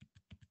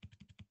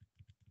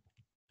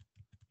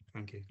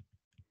 Thank you.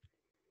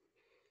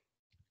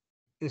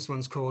 This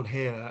one's called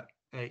Here,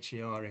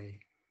 H-E-R-E.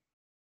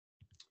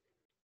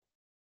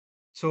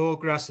 Tall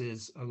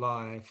grasses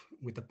alive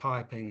with the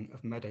piping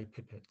of meadow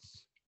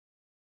pipits.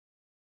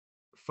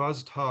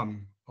 Fuzzed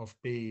hum of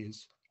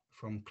bees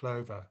from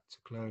clover to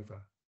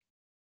clover.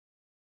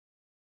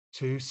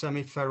 2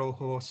 semi-feral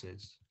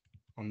horses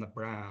on the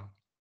brow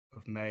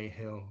of May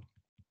Hill,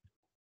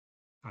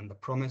 and the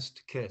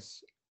promised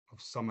kiss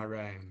of summer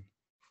rain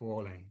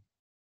falling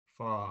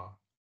far,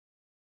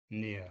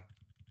 near,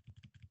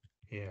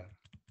 here.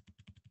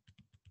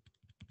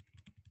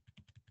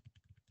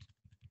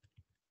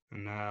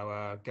 And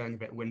now going a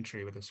bit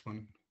wintry with this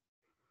one.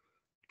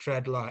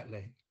 Tread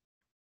lightly.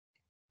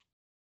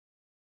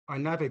 I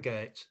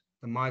navigate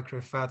the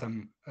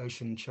microfathom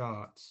ocean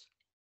charts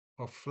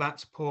of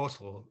flat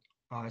portal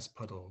ice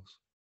puddles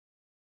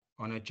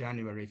on a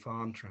January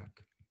farm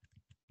track,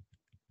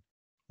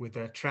 with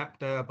their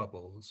trapped air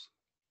bubbles,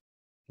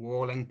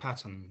 walling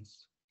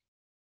patterns,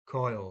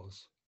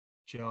 coils,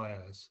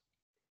 gyres,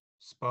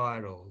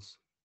 spirals,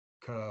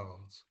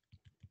 curls,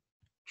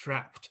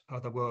 trapped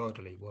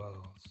otherworldly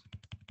whirls.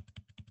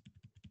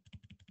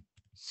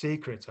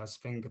 Secret as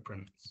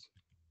fingerprints,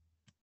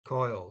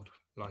 coiled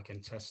like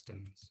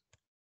intestines,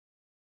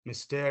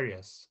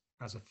 mysterious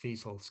as a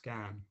fetal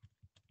scan,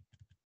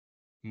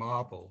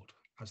 marbled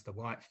as the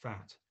white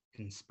fat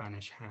in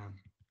Spanish ham.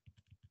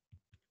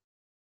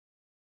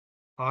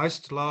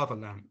 Iced lava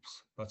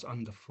lamps, but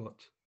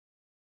underfoot.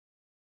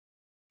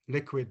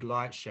 Liquid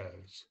light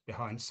shows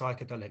behind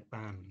psychedelic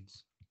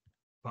bands,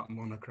 but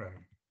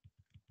monochrome.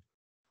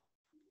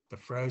 The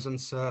frozen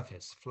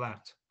surface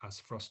flat as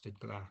frosted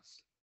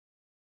glass.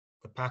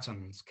 The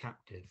patterns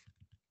captive,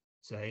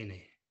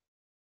 zany.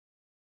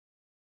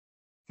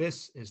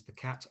 This is the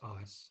cat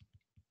ice,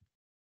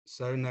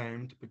 so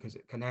named because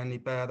it can only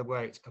bear the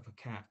weight of a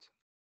cat.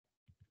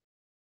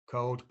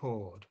 Cold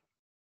poured,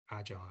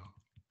 agile.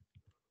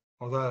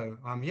 Although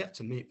I'm yet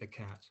to meet the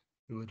cat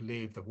who would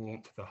leave the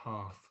warmth of the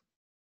hearth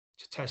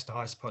to test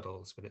ice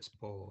puddles with its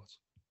paws,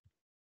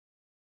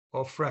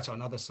 or fret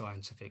on other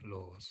scientific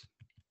laws,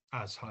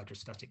 as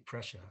hydrostatic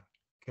pressure,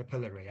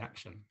 capillary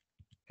action,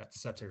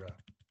 etc.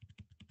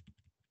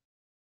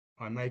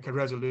 I make a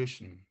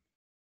resolution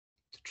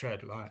to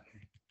tread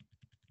lightly.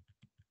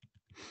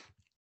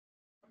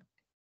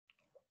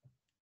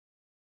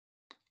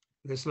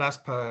 This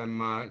last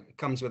poem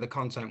comes with a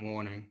content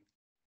warning.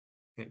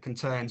 It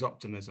contains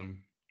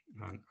optimism,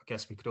 and I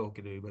guess we could all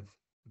do with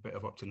a bit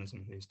of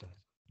optimism these days.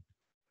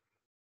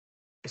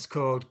 It's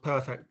called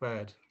Perfect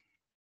Bed.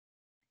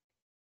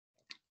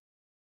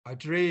 I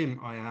dream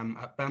I am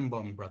at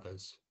Bembom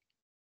Brothers,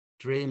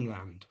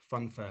 Dreamland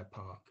Funfair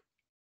Park,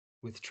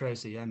 with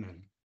Tracy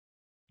Emin.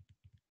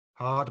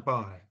 Hard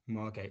by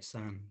Margate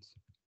Sands.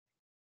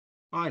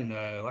 I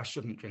know I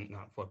shouldn't drink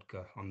that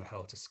vodka on the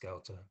Helter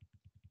Skelter.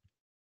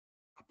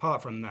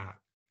 Apart from that,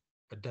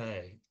 a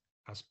day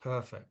as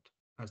perfect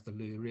as the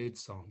Lou Reed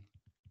song.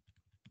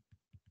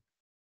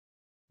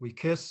 We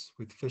kiss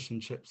with fish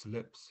and chips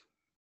lips,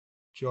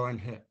 join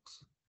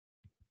hips,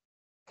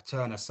 a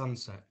Turner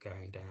sunset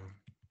going down.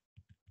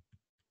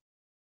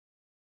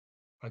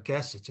 I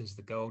guess it is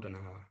the golden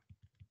hour.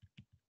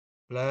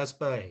 Blair's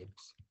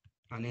babes,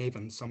 and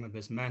even some of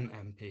his men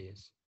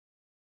MPs,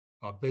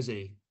 are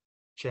busy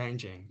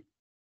changing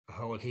a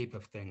whole heap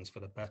of things for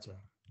the better.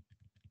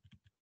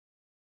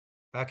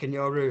 Back in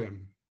your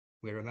room,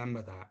 we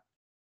remember that.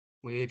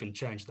 We even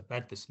changed the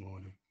bed this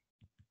morning.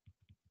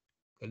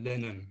 The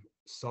linen,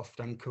 soft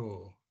and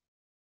cool,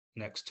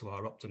 next to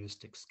our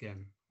optimistic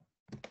skin.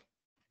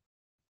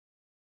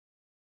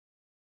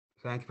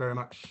 Thank you very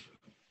much.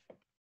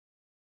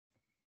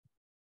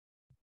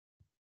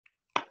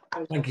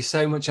 Thank you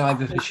so much,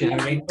 Ivor, for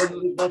sharing.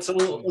 Let's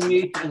all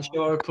unmute and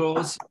show our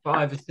applause for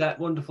Ivor.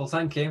 Wonderful,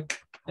 thank you.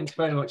 Thanks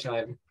very much,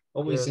 Ivor.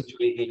 Always enjoy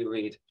hearing you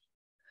read.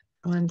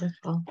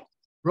 Wonderful.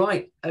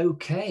 Right,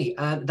 okay,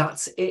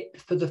 that's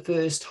it for the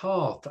first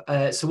half.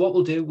 So what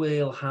we'll do,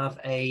 we'll have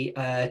a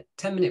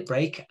 10-minute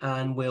break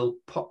and we'll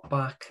pop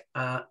back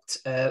at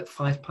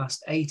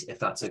 8:05, if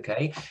that's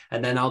okay.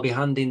 And then I'll be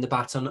handing the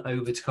baton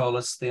over to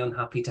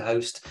Karlostheunhappy to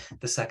host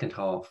the second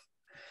half.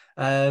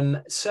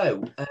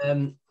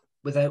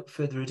 Without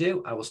further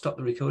ado, I will stop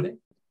the recording.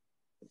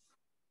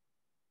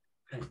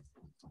 Okay.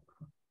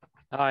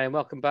 Hi, and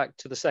welcome back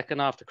to the second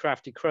half of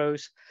Crafty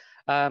Crows.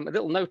 A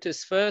little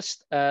notice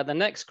first, the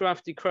next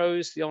Crafty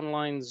Crows, the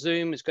online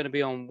Zoom, is going to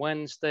be on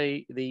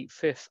Wednesday, the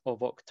 5th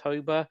of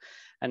October.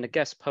 And the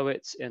guest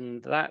poets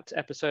in that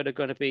episode are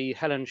going to be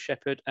Helen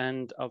Shepherd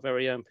and our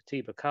very own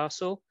Patiba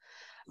Castle.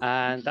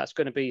 And that's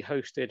going to be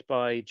hosted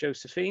by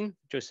Josephine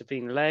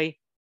Lay,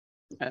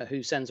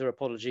 who sends her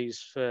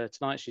apologies for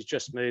tonight. She's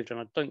just moved and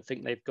I don't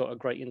think they've got a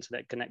great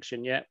internet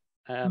connection yet.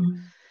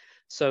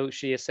 So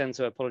she sends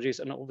her apologies,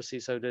 and obviously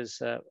so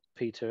does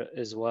Peter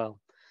as well.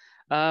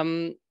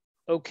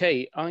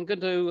 Okay, I'm going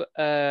to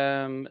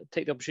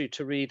take the opportunity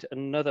to read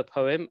another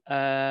poem.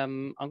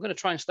 I'm going to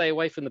try and stay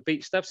away from the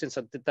beat stuff since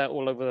I did that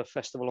all over the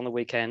festival on the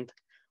weekend.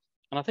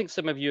 And I think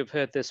some of you have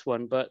heard this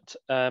one, but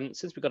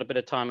since we've got a bit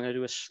of time, I'm going to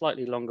do a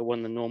slightly longer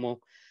one than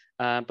normal.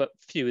 But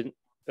few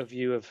of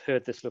you have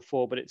heard this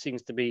before, but it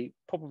seems to be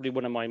probably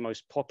one of my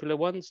most popular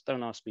ones.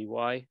 Don't ask me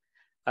why.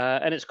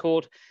 And it's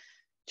called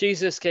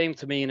Jesus Came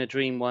to Me in a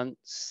Dream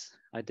Once.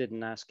 I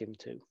didn't ask him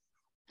to.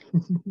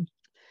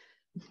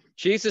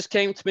 Jesus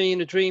came to me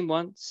in a dream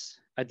once.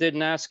 I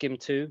didn't ask him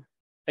to.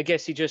 I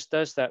guess he just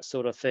does that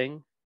sort of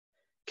thing.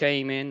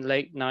 Came in,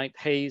 late night,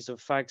 haze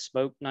of fag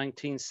smoke,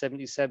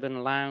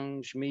 1977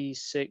 lounge, me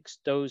 6,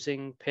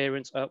 dozing,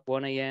 parents up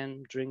 1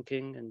 a.m,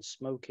 drinking and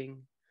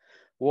smoking.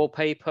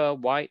 Wallpaper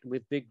white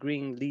with big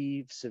green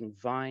leaves and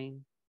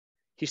vine.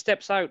 He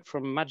steps out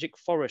from magic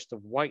forest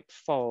of white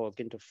fog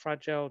into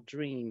fragile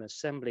dream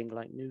assembling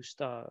like new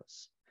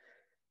stars.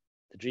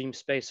 The dream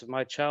space of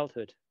my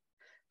childhood.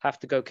 Have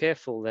to go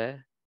careful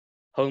there.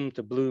 Home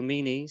to blue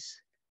meanies,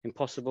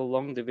 impossible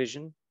long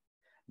division.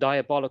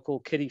 Diabolical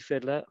kiddie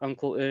fiddler,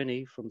 Uncle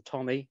Ernie from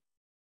Tommy.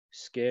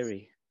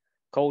 Scary.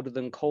 Colder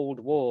than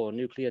Cold War,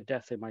 nuclear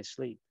death in my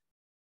sleep.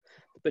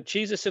 But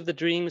Jesus of the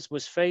dreams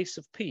was face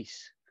of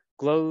peace,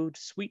 glowed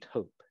sweet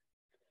hope.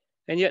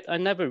 And yet I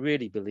never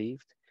really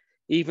believed.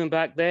 Even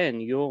back then,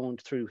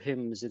 yawned through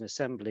hymns in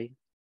assembly.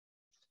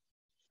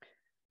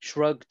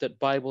 Shrugged at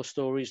Bible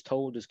stories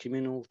told as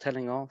communal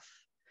telling off.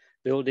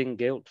 Building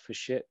guilt for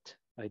shit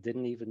I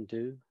didn't even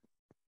do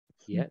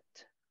yet.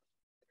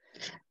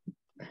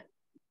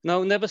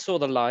 No, never saw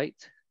the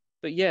light,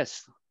 but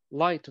yes,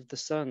 light of the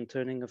sun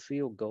turning a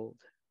field gold.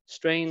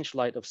 Strange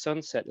light of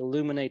sunset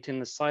illuminating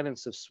the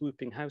silence of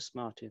swooping house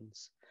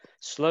martins.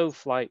 Slow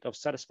flight of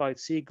satisfied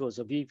seagulls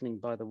of evening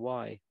by the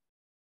Wye.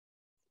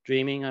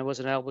 Dreaming I was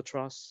an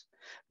albatross,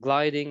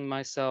 gliding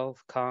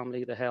myself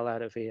calmly the hell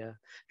out of here.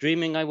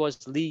 Dreaming I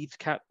was lead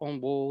cat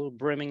on wall,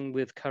 brimming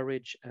with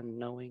courage and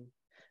knowing.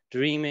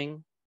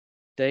 Dreaming,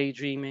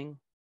 daydreaming,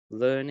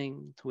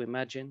 learning to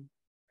imagine.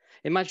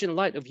 Imagine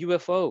light of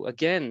UFO,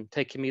 again,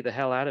 taking me the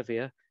hell out of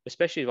here,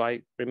 especially if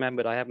I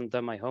remembered I haven't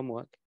done my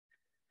homework.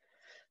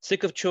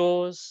 Sick of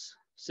chores,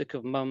 sick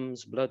of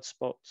mum's blood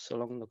spots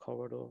along the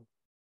corridor.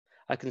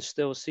 I can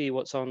still see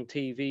what's on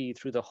TV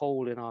through the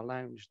hole in our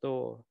lounge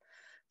door.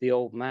 The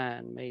old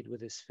man made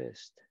with his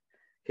fist.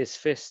 His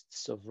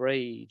fists of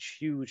rage,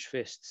 huge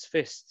fists,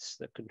 fists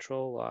that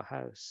control our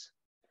house.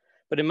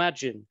 But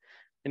imagine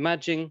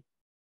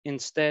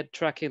instead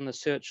tracking the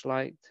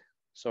searchlight.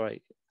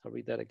 Sorry, I'll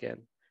read that again.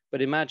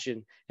 But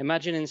imagine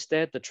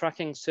instead the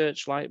tracking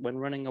searchlight when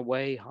running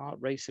away, heart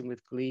racing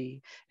with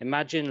glee.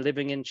 Imagine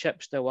living in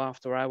Chepstow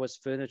after hours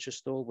furniture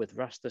store with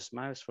Rastus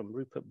Mouse from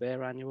Rupert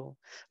Bear Annual,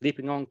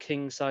 leaping on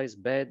king-size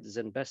beds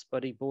and best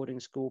buddy boarding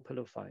school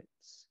pillow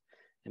fights.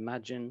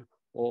 Imagine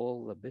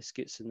all the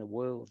biscuits in the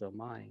world are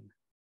mine.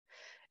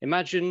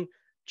 Imagine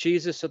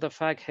Jesus of the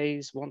fag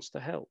haze wants to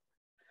help.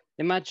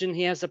 Imagine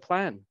he has a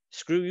plan.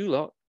 Screw you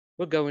lot,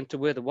 we're going to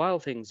where the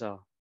wild things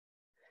are.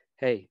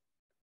 Hey,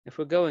 if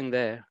we're going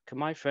there, can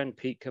my friend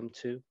Pete come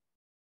too?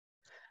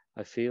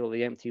 I feel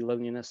the empty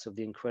loneliness of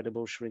the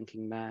incredible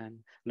shrinking man,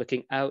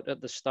 looking out at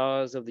the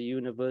stars of the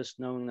universe,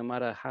 knowing no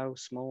matter how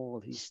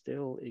small, he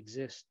still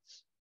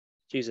exists.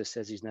 Jesus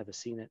says he's never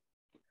seen it.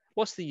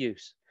 What's the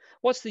use?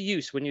 What's the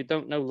use when you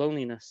don't know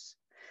loneliness?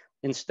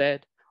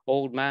 Instead,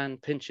 old man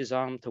pinches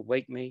arm to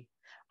wake me.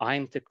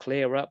 I'm to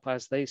clear up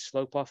as they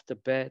slope off to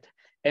bed,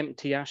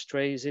 empty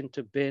ashtrays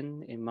into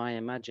bin, in my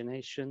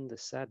imagination, the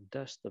sad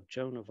dust of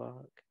Joan of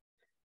Arc.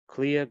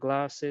 Clear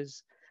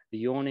glasses, the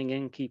yawning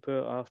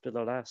innkeeper after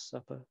the Last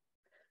Supper.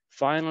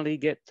 Finally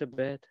get to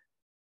bed.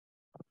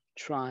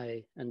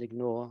 Try and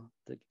ignore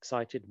the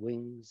excited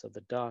wings of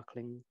the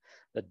darkling,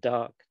 the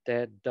dark,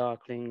 dead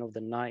darkling of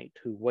the night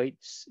who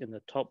waits in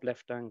the top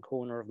left-hand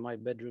corner of my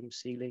bedroom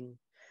ceiling,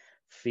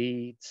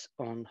 feeds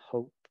on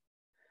hope,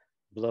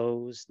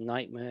 blows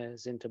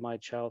nightmares into my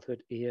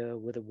childhood ear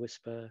with a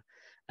whisper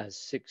as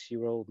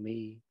 6-year-old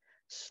me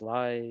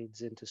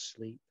slides into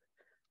sleep,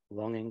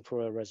 longing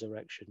for a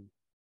resurrection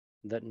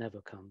that never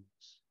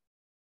comes.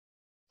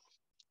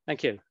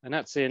 Thank you. And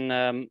that's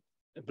in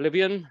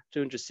Oblivion,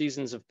 200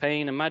 Seasons of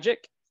Pain and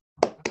Magic.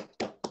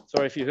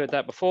 Sorry if you heard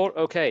that before.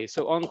 Okay,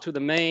 so on to the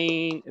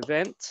main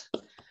event.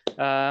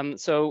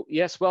 So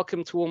yes,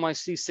 welcome to all my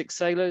seasick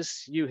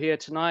sailors, you here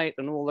tonight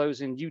and all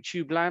those in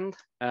YouTube land.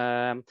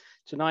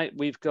 Tonight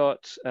we've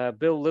got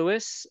Bill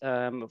Lewis,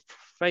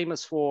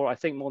 famous for, I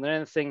think more than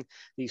anything,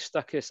 the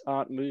Stuckist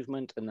art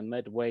movement and the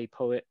Medway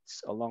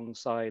poets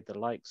alongside the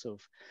likes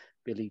of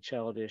Billy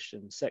Childish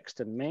and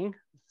Sexton Ming.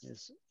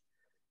 There's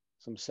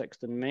some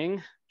Sexton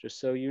Ming, just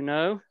so you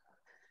know.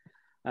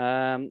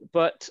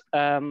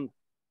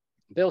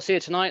 Bill's here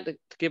tonight to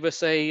give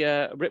us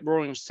a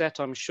rip-roaring set,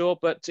 I'm sure,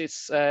 but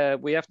it's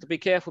we have to be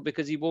careful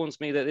because he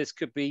warns me that this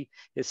could be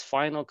his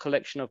final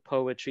collection of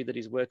poetry that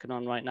he's working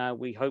on right now.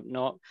 We hope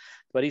not,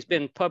 but he's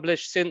been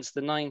published since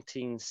the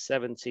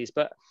 1970s.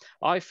 But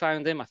I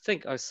found him, I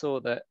think I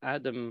saw that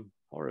Adam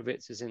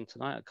Horowitz is in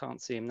tonight. I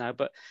can't see him now,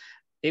 but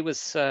it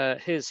was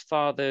his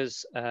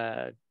father's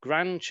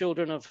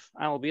grandchildren of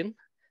Albion,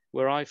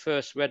 where I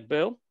first read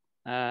Bill.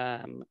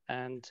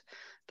 And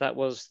that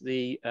was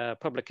the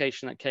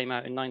publication that came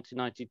out in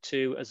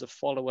 1992 as a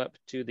follow-up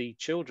to the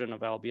Children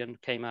of Albion,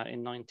 came out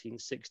in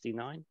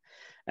 1969.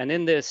 And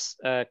in this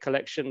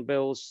collection,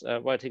 Bill's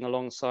writing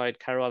alongside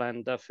Carol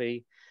Ann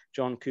Duffy,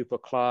 John Cooper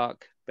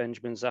Clarke,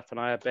 Benjamin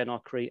Zephaniah, Ben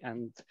Ockery,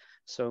 and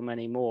so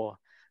many more.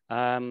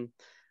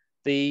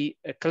 The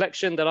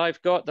collection that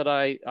I've got that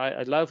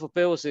I love of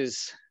Bill's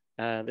is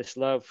This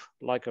Love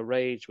Like a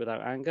Rage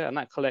Without Anger, and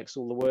that collects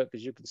all the work,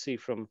 as you can see,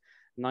 from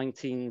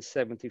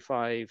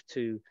 1975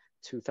 to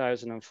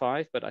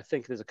 2005, but I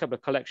think there's a couple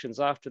of collections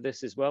after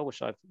this as well,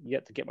 which I've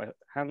yet to get my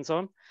hands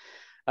on.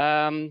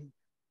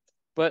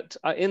 But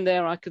in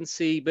there, I can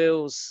see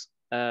Bill's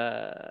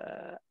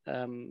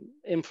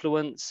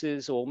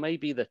influences, or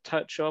maybe the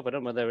touch of, I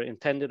don't know whether they're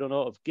intended or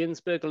not, of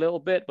Ginsberg a little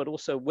bit, but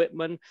also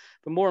Whitman,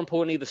 but more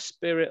importantly, the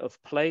spirit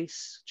of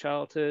place,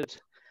 childhood,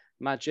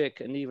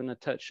 magic, and even a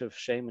touch of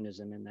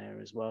shamanism in there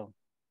as well.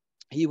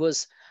 He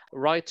was a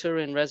writer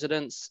in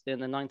residence in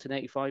the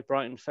 1985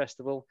 Brighton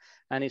Festival,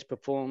 and he's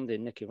performed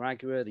in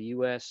Nicaragua, the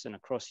US, and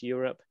across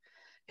Europe.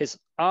 His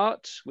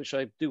art, which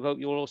I do hope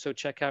you'll also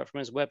check out from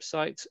his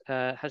website,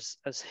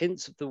 has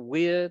hints of the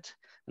weird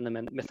and the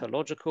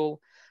mythological,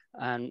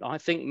 and I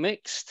think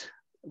mixed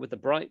with the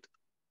bright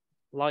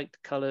light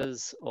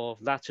colors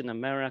of Latin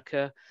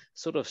America,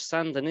 sort of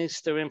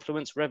Sandinista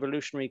influenced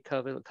revolutionary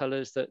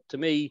colors that to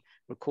me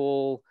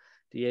recall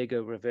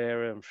Diego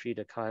Rivera and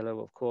Frida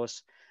Kahlo, of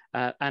course.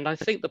 And I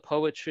think the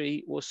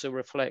poetry also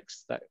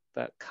reflects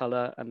that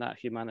color and that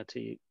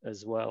humanity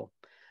as well.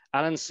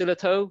 Alan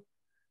Sillitoe,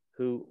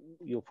 who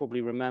you'll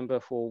probably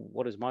remember for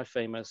what is my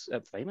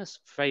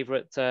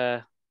favorite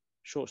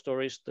short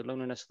stories, The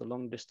Loneliness of the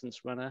Long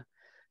Distance Runner,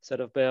 said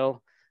of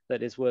Bill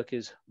that his work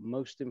is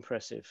most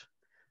impressive.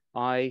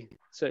 I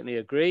certainly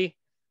agree.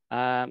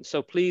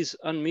 So please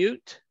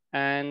unmute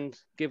and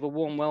give a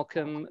warm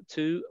welcome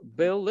to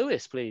Bill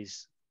Lewis,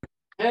 please.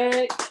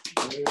 Hey.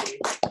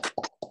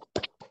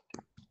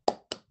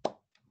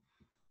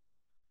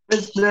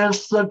 Is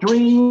this a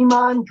dream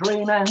I'm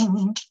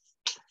dreaming?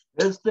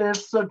 Is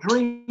this a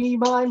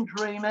dream I'm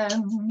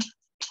dreaming?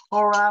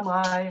 Or am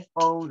I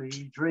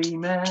only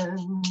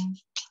dreaming?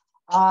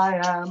 I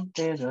am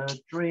in a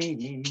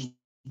dream.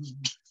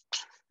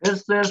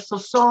 Is this a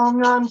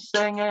song I'm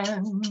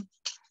singing?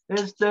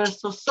 Is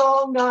this a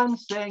song I'm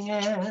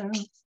singing?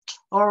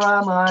 Or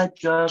am I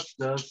just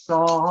a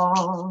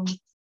song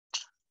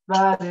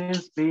that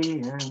is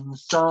being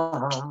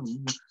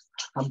sung?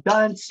 I'm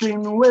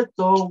dancing with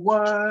the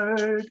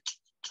word.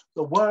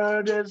 The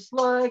word is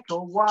like a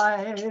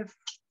wife.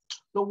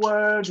 The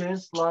word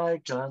is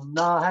like a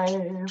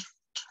knife,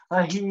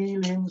 a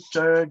healing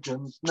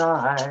surgeon's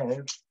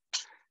knife.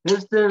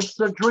 Is this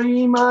a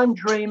dream I'm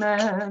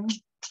dreaming?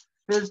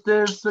 Is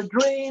this a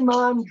dream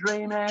I'm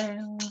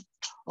dreaming?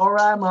 Or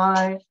am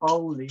I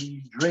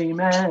only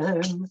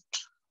dreaming?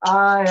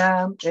 I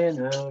am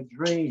in a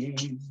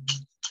dream.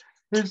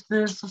 Is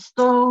this a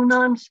stone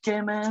I'm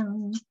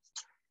skimming?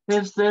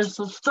 Is this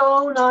a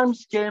stone I'm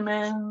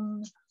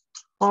skimming?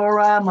 Or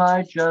am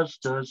I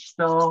just a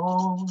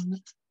stone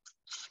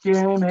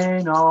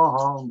skimming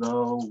on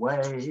the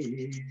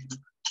wave?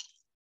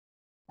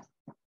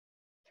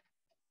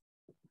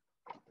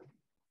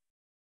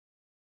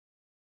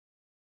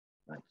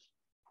 Thanks.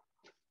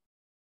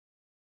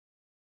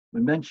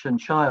 We mentioned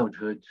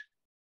childhood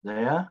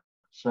there,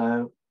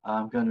 so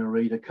I'm going to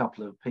read a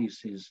couple of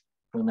pieces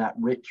from that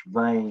rich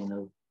vein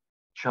of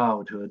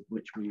childhood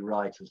which we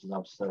writers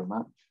love so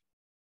much.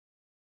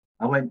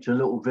 I went to a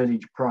little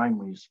village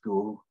primary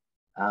school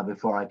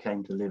before I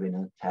came to live in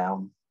a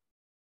town.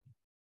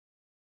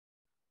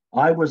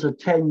 I was a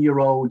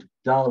 10-year-old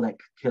Dalek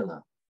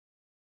killer.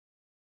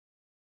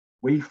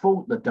 We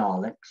fought the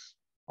Daleks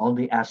on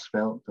the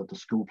asphalt of the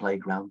school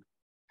playground.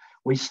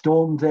 We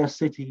stormed their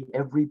city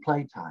every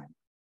playtime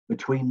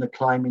between the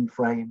climbing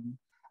frame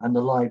and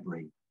the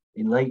library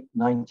in late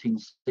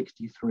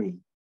 1963,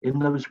 in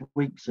those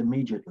weeks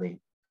immediately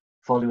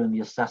following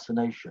the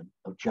assassination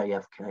of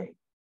JFK.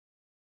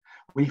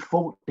 We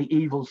fought the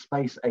evil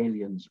space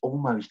aliens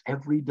almost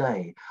every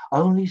day,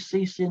 only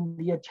ceasing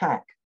the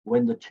attack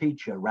when the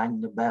teacher rang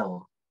the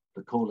bell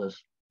to call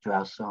us to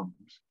our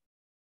songs.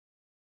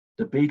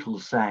 The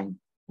Beatles sang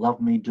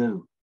Love Me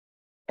Do.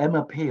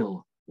 Emma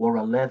Peel wore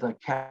a leather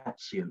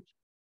catsuit.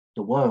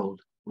 The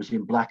world was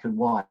in black and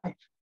white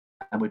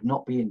and would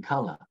not be in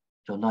colour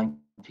till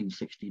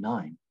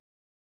 1969.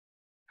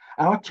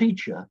 Our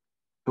teacher,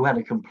 who had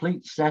a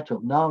complete set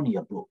of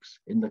Narnia books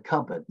in the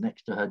cupboard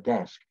next to her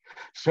desk,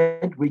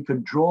 said we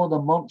could draw the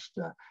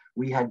monster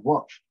we had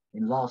watched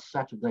in last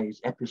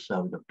Saturday's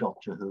episode of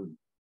Doctor Who.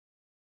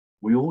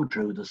 We all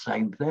drew the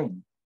same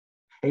thing.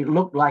 It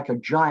looked like a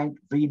giant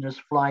Venus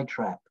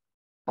flytrap,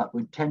 but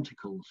with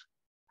tentacles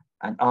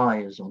and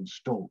eyes on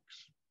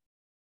stalks.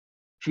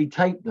 She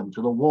taped them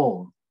to the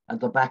wall at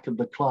the back of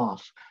the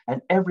class,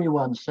 and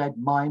everyone said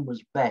mine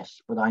was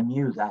best, but I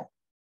knew that,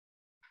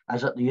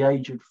 as at the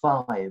age of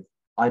 5,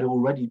 I'd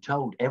already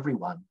told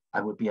everyone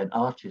I would be an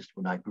artist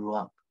when I grew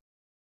up.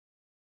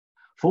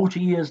 40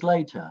 years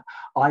later,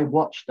 I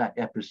watched that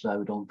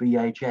episode on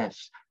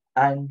VHS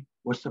and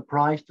was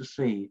surprised to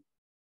see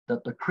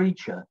that the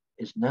creature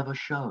is never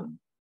shown.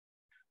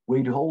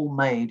 We'd all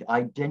made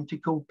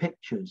identical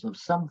pictures of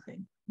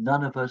something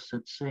none of us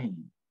had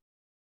seen.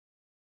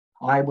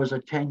 I was a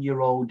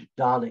 10-year-old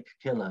Dalek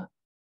killer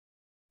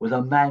with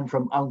a man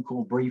from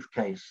Uncle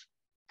briefcase,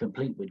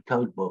 complete with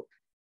code book.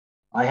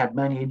 I had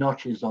many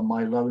notches on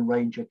my Lone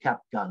Ranger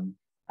cap gun,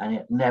 and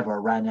it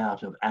never ran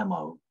out of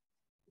ammo.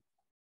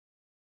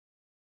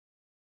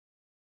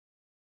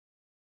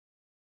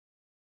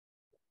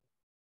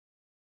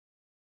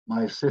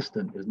 My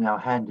assistant is now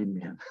handing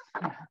me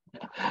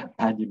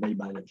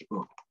my next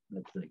book.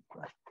 Let's see.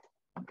 Right.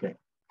 Okay.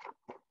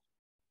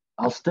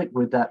 I'll stick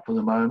with that for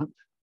the moment.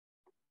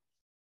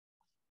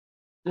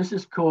 This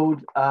is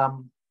called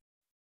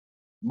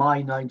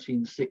My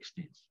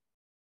 1960s.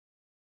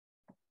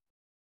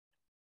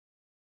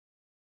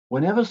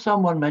 Whenever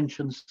someone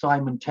mentions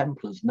Simon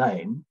Templar's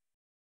name,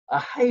 a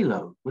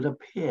halo would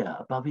appear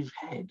above his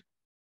head.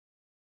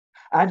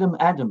 Adam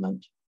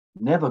Adamant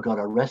never got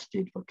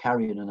arrested for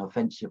carrying an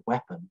offensive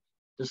weapon,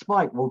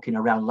 despite walking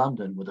around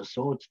London with a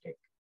sword stick.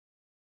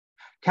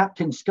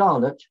 Captain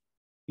Scarlet,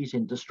 he's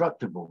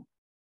indestructible,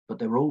 but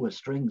there were always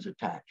strings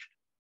attached.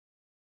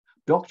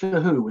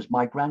 Doctor Who was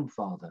my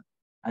grandfather,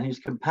 and his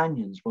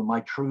companions were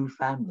my true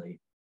family.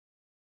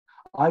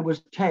 I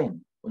was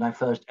 10 when I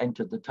first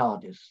entered the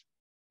TARDIS,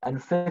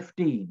 and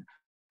 15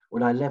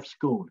 when I left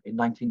school in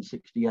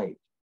 1968.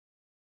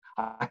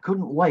 I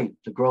couldn't wait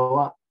to grow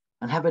up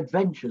and have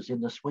adventures in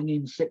the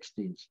swinging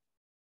 60s.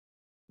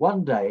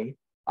 One day,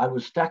 I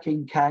was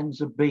stacking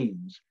cans of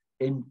beans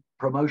in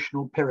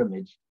promotional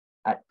pyramids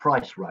at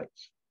price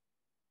rights,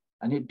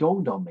 and it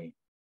dawned on me,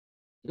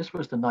 this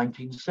was the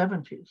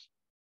 1970s.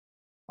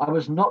 I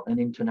was not an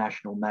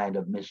international man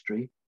of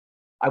mystery.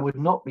 I would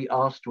not be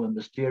asked to a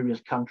mysterious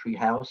country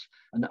house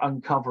and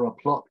uncover a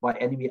plot by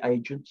enemy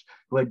agents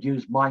who had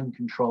used mind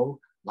control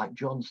like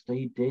John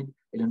Steed did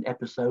in an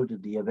episode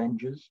of The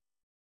Avengers.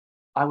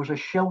 I was a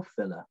shelf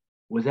filler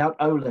without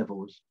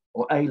O-levels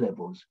or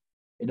A-levels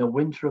in a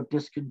winter of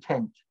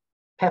discontent,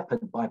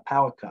 peppered by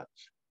power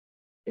cuts.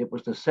 It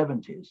was the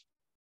 70s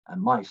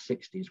and my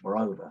 60s were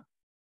over.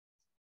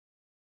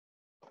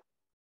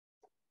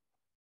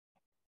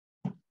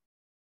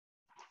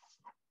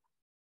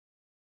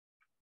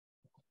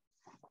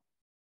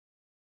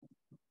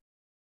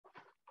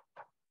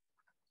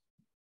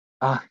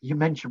 You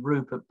mentioned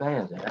Rupert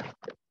Bear there,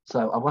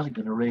 so I wasn't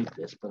going to read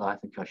this, but I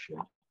think I should.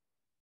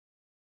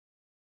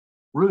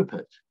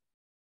 Rupert,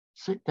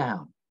 sit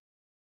down.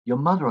 Your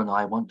mother and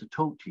I want to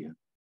talk to you.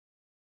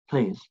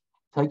 Please,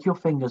 take your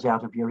fingers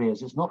out of your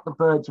ears. It's not the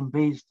birds and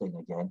bees thing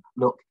again.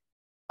 Look,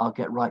 I'll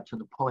get right to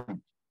the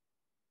point.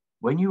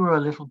 When you were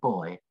a little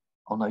boy,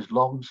 on those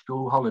long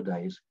school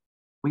holidays,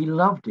 we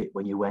loved it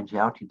when you went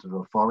out into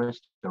the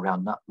forest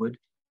around Nutwood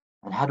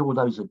and had all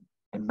those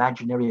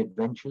imaginary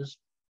adventures.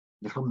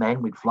 Little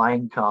men with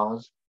flying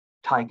cars,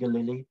 Tiger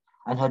Lily,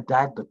 and her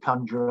dad, the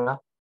conjurer,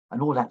 and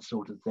all that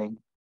sort of thing.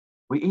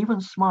 We even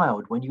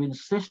smiled when you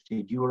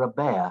insisted you were a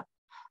bear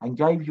and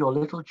gave your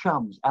little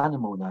chums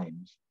animal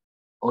names,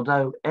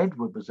 although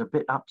Edward was a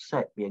bit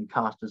upset being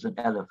cast as an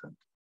elephant,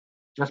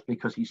 just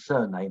because his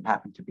surname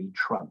happened to be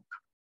Trunk.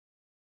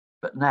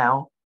 But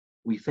now,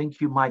 we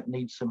think you might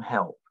need some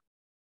help.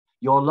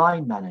 Your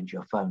line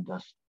manager phoned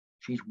us.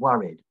 She's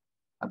worried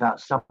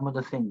about some of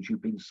the things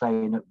you've been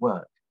saying at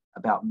work,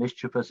 about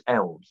mischievous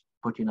elves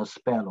putting a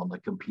spell on the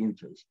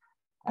computers.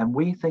 And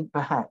we think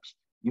perhaps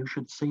you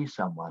should see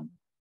someone,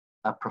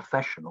 a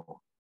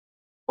professional.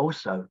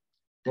 Also,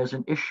 there's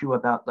an issue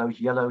about those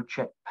yellow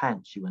checked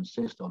pants you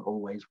insist on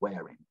always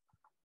wearing.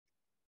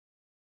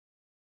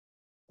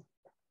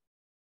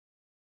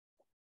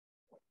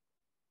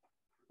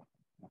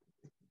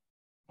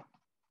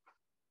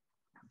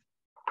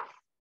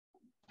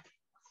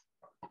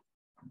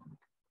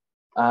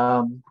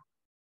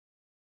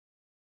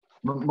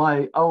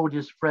 My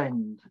oldest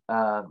friend,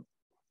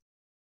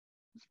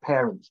 his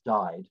parents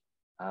died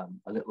a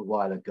little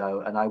while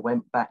ago, and I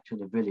went back to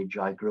the village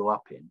I grew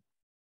up in.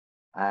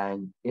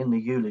 And in the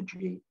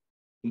eulogy,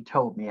 he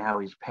told me how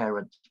his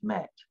parents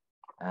met,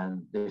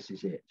 and this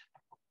is it.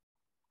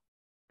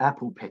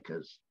 Apple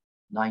pickers,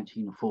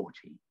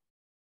 1940.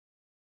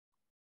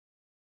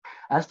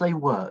 As they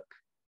work,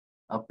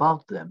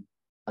 above them,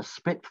 a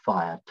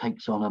Spitfire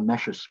takes on a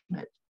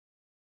Messerschmitt,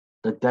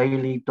 the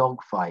daily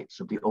dogfights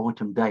of the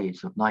autumn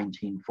days of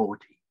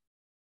 1940.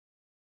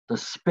 The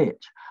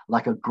spit,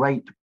 like a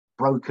great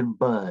broken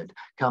bird,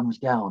 comes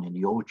down in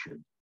the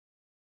orchard.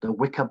 The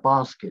wicker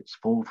baskets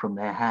fall from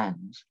their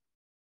hands,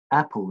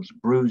 apples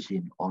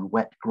bruising on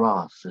wet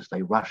grass as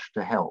they rush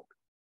to help.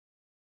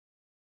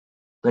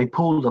 They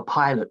pull the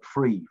pilot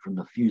free from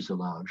the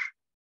fuselage.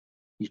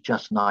 He's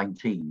just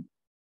 19.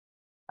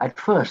 At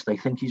first, they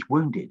think he's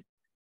wounded,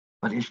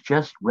 but it's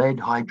just red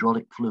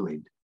hydraulic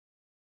fluid.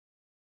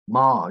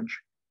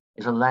 Marge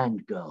is a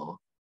land girl,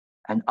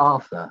 and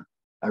Arthur,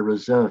 a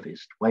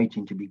reservist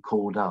waiting to be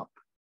called up.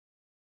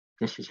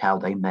 This is how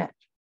they met.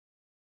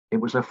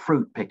 It was a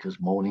fruit picker's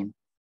morning,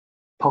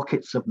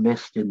 pockets of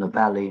mist in the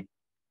valley,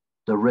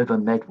 the river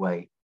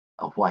Medway,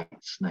 a white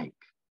snake.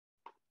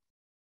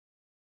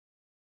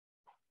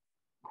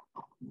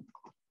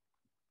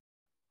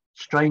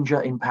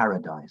 Stranger in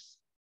Paradise.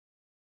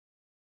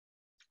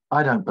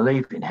 I don't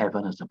believe in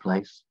heaven as a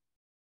place,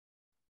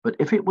 but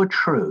if it were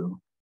true,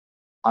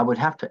 I would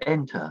have to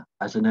enter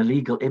as an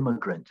illegal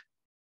immigrant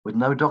with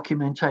no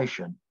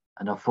documentation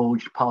and a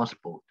forged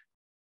passport.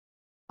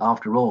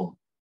 After all,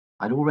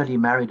 I'd already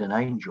married an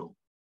angel,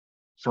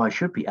 so I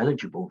should be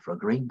eligible for a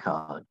green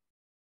card.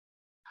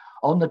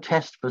 On the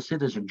test for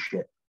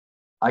citizenship,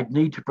 I'd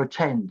need to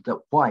pretend that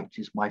white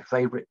is my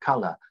favorite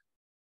color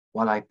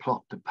while I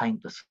plot to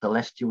paint the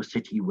celestial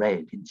city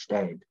red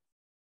instead,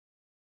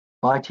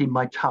 biting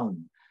my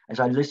tongue as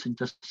I listen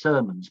to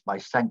sermons by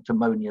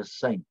sanctimonious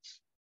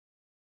saints.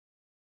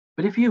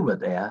 But if you were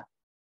there,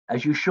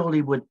 as you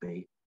surely would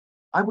be,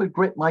 I would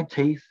grit my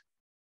teeth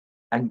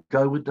and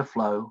go with the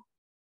flow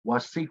while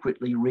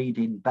secretly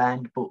reading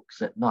banned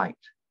books at night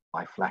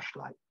by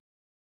flashlight.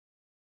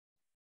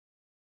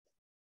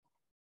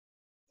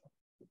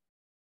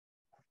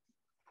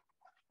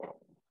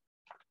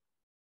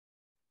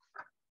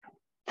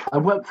 I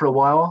worked for a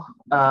while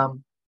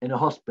in a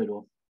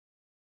hospital.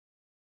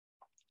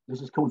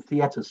 This is called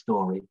Theatre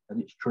Story,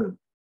 and it's true.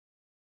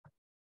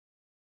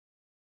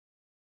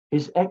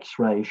 His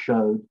X-ray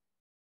showed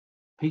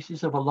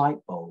pieces of a light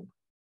bulb,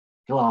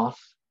 glass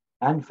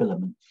and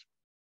filaments,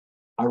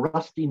 a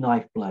rusty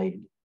knife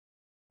blade,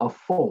 a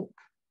fork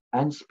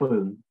and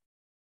spoon,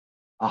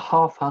 a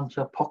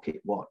half-hunter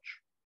pocket watch,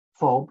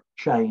 fob,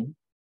 chain,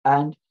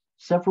 and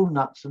several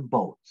nuts and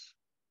bolts.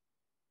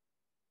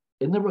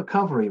 In the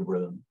recovery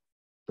room,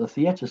 the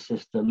theatre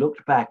sister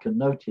looked back and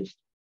noticed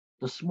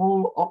the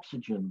small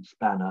oxygen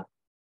spanner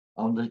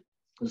on the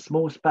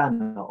small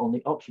spanner on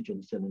the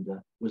oxygen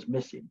cylinder was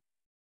missing,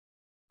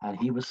 and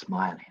he was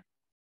smiling.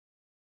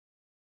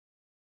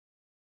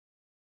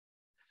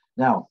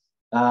 Now,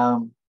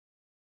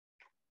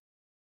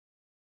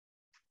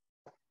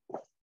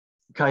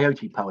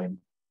 Coyote poem.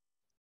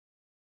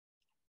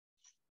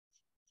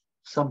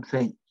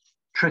 Something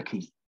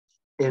tricky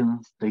in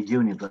the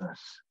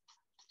universe.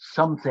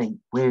 Something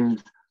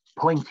with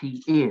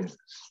pointy ears.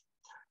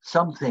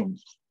 Something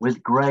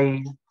with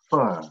grey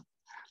fur.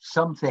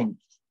 Something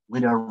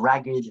with a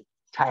ragged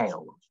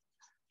tail.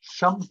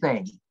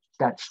 Something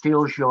that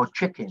steals your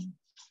chickens.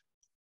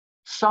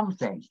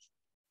 Something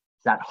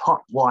that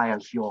hot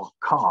wires your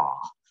car.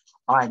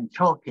 I'm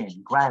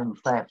talking Grand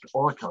Theft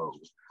Auto.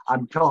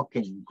 I'm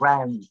talking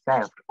Grand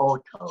Theft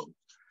Auto.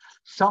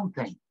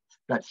 Something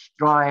that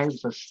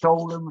drives a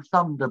stolen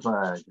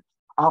Thunderbird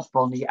up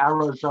on the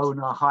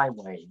Arizona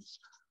highways,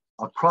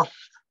 across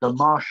the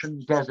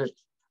Martian desert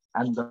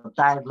and the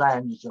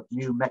badlands of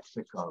New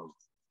Mexico.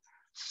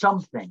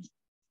 Something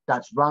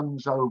that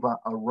runs over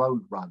a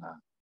roadrunner.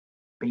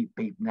 Beep,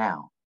 beep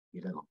now,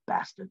 you little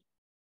bastard.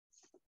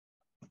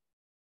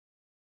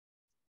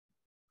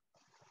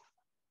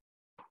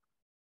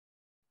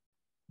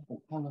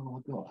 How long have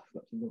I got? I've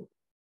got to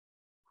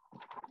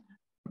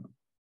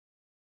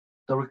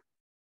look.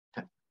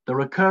 The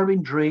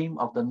recurring dream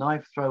of the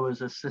knife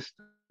thrower's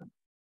assistant.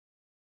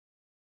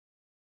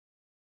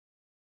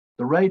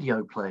 The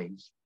radio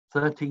plays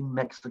 13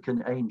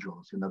 Mexican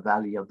angels in the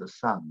Valley of the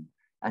Sun,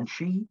 and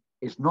she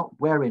is not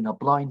wearing a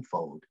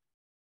blindfold.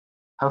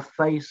 Her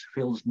face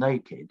feels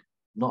naked,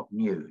 not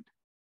nude.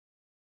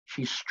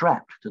 She's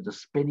strapped to the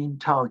spinning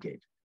target,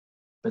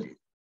 but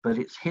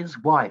it's his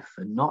wife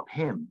and not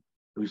him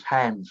whose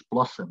hands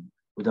blossom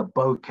with a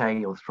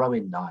bouquet of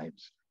throwing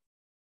knives,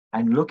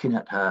 and looking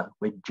at her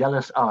with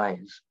jealous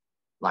eyes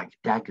like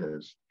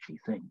daggers, she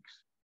thinks.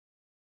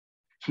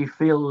 She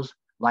feels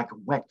like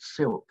wet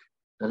silk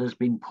that has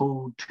been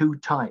pulled too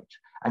tight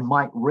and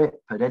might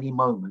rip at any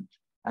moment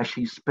as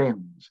she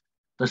spins.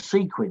 The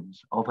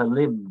sequins of her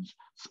limbs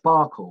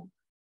sparkle.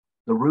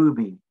 The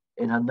ruby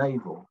in her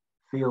navel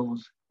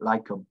feels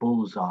like a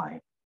bullseye.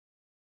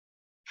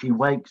 She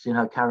wakes in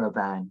her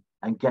caravan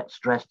and gets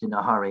dressed in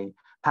a hurry,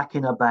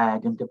 packing a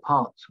bag and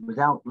departs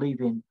without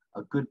leaving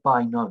a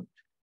goodbye note.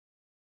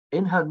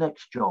 In her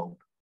next job,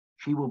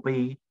 she will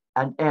be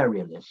an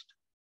aerialist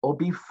or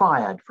be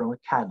fired from a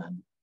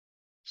cannon,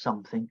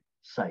 something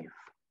safe.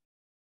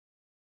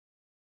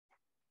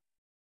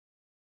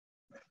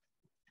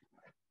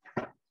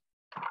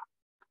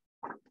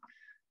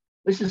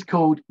 This is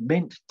called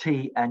Mint,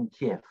 Tea and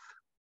Kif.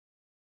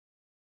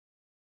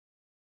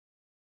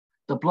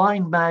 The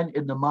blind man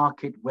in the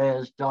market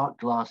wears dark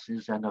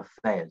glasses and a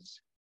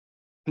fez.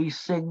 He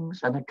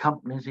sings and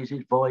accompanies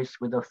his voice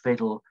with a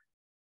fiddle.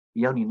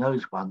 He only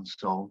knows one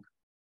song.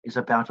 It's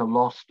about a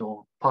lost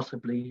or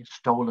possibly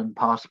stolen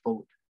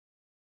passport.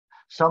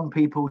 Some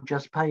people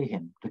just pay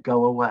him to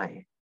go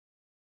away.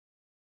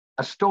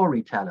 A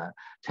storyteller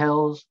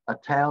tells a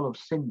tale of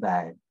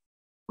Sinbad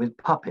with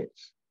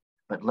puppets,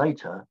 but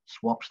later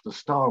swaps the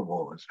Star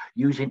Wars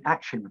using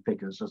action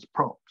figures as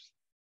props.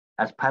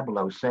 As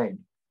Pablo said,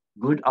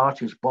 good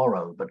artists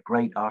borrow, but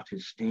great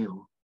artists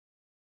steal.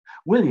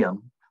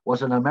 William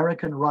was an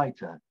American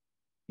writer.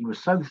 He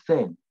was so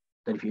thin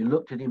that if you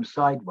looked at him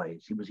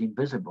sideways, he was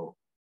invisible.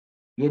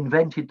 He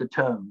invented the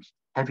terms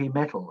heavy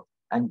metal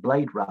and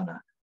Blade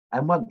Runner,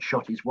 and once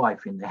shot his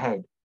wife in the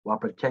head while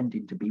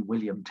pretending to be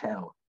William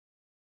Tell.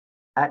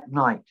 At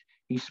night,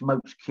 he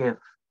smokes kif,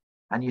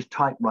 and his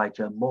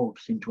typewriter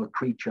morphs into a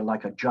creature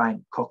like a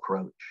giant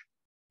cockroach.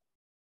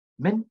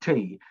 Mint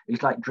tea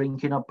is like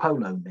drinking a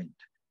polo mint.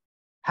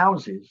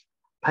 Houses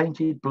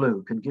painted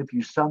blue can give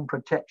you some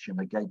protection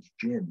against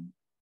gin,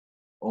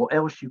 or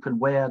else you can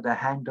wear the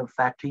hand of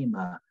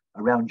Fatima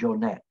around your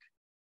neck.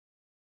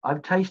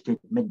 I've tasted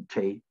mint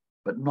tea,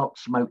 but not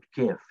smoked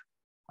kif.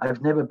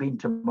 I've never been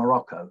to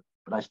Morocco,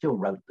 but I still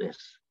wrote this.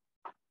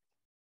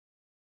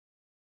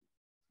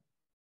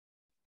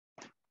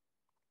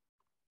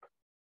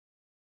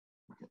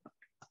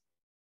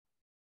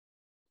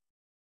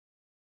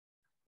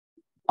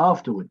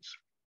 Afterwards,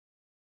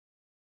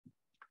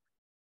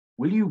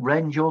 will you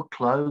rend your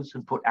clothes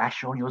and put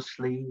ash on your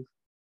sleeve?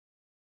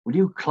 Will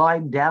you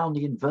climb down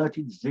the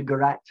inverted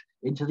ziggurat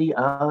into the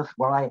earth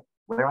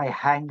where I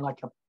hang like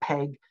a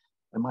peg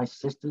in my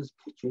sister's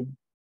kitchen?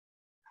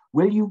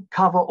 Will you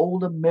cover all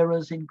the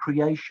mirrors in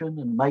creation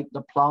and make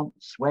the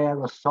plants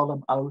swear a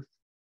solemn oath,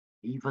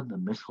 even the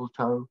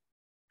mistletoe?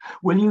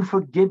 Will you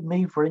forgive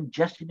me for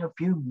ingesting a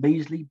few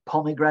measly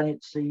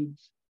pomegranate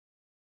seeds?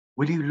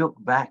 Will you look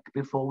back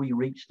before we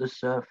reach the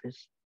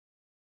surface?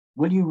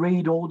 Will you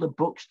read all the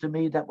books to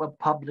me that were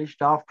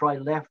published after I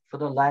left for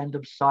the land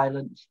of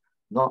silence,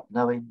 not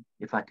knowing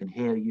if I can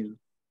hear you?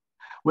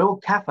 Will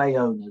cafe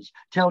owners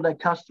tell their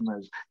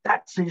customers,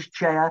 that's his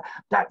chair,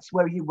 that's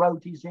where he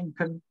wrote his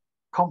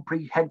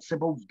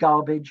incomprehensible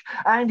garbage,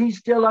 and he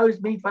still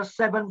owes me for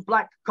 7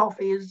 black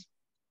coffees?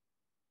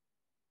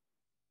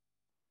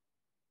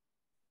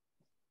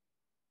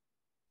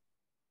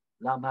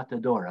 La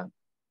Matadora.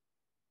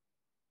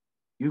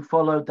 You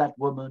followed that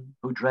woman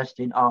who dressed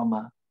in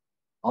armor,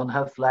 on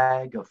her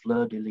flag a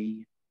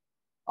fleur-de-lis.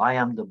 I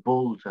am the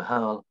bull to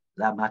her,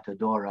 La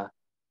Matadora.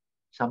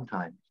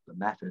 Sometimes the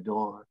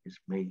matador is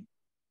me.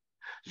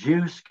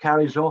 Zeus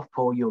carries off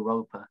poor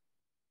Europa.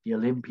 The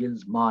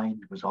Olympian's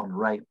mind was on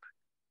rape.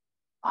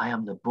 I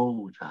am the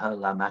bull to her,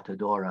 La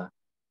Matadora.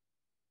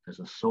 There's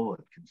a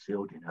sword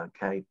concealed in her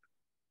cape.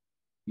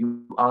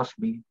 You ask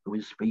me who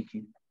is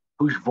speaking.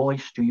 Whose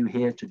voice do you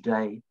hear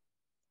today?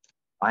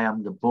 I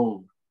am the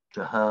bull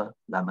to her,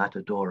 La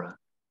Matadora.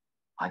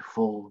 I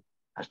fall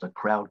as the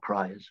crowd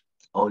cries,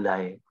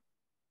 Ole.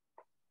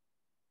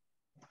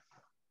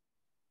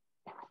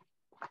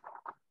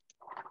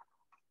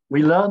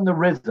 We learn the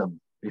rhythm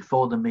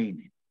before the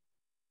meaning.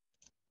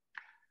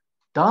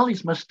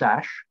 Dali's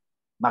moustache,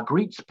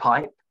 Magritte's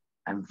pipe,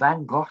 and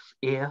Van Gogh's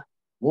ear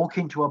walk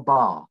into a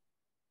bar.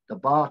 The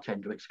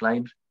bartender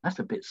exclaims, that's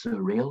a bit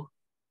surreal.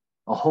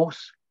 A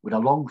horse with a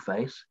long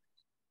face,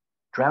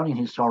 drowning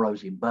his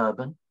sorrows in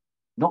bourbon,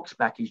 knocks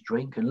back his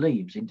drink and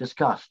leaves in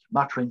disgust,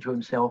 muttering to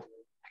himself,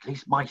 at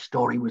least my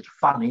story was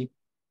funny.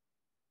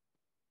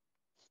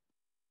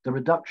 The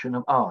reduction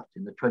of art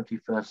in the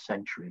 21st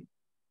century.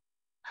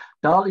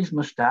 Dali's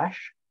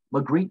moustache,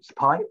 Magritte's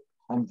pipe,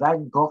 and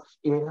Van Gogh's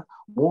ear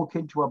walk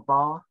into a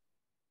bar.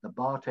 The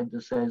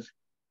bartender says,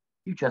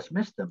 you just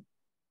missed them.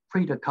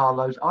 Frida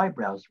Kahlo's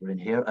eyebrows were in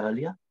here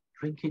earlier,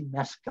 drinking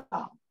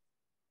mezcal.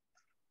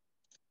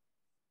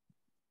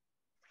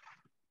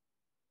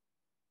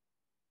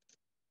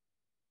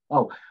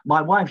 Oh,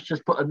 my wife's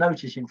just put a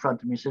notice in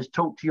front of me, says,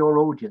 talk to your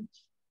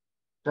audience.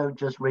 Don't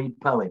just read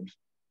poems.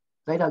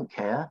 They don't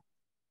care.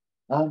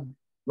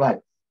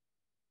 Right.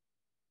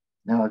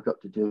 Now I've got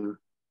to do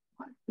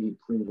the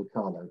Frida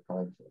Kahlo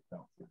poems.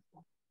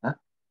 Huh?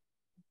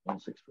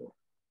 164.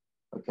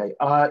 Okay.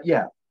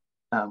 Yeah.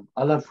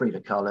 I love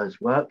Frida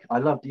Kahlo's work. I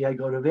love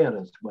Diego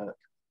Rivera's work.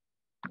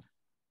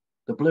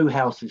 The Blue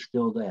House is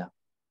still there.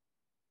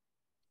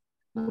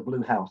 The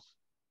Blue House.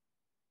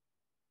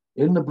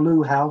 In the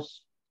Blue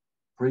House,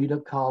 Frida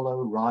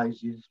Kahlo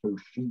rises through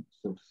sheets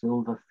of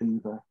silver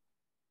fever,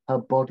 her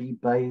body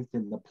bathed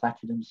in the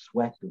platinum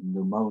sweat of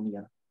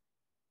pneumonia.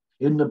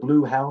 In the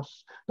Blue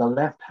House, the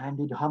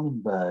left-handed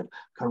hummingbird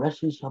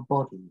caresses her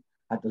body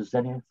at the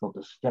zenith of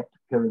the stepped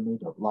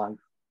pyramid of life.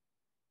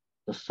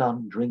 The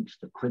sun drinks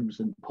the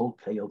crimson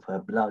pulque of her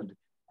blood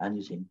and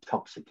is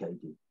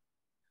intoxicated.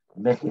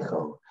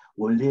 Mexico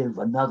will live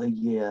another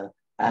year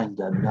and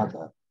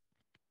another.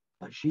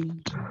 But she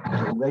is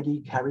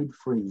already carried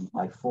free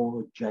by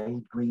 4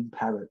 jade green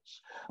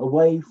parrots,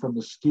 away from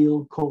the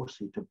steel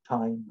corset of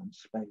time and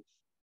space.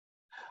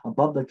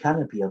 Above the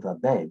canopy of her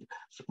bed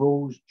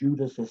sprawls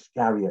Judas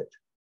Iscariot,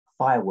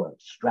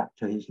 fireworks strapped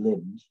to his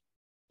limbs.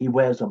 He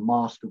wears a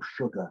mask of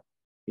sugar.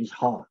 His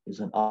heart is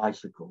an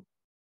icicle.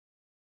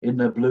 In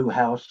the Blue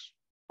House,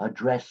 her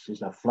dress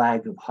is a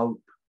flag of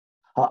hope.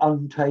 Her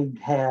untamed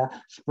hair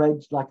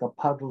spreads like a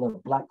puddle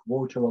of black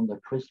water on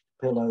the crisp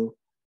pillow,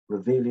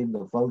 revealing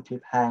the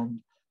votive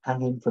hand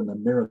hanging from the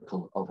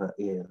miracle of her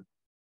ear.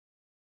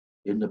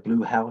 In the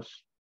Blue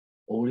House,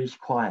 all is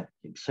quiet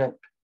except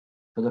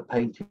for the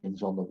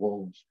paintings on the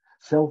walls,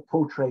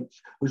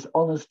 self-portraits whose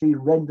honesty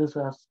renders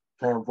us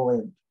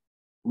clairvoyant.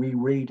 We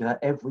read her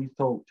every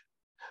thought,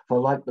 for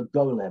like the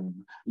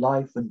golem,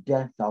 life and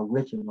death are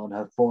written on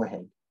her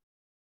forehead.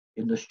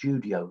 In the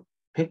studio,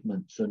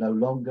 pigments are no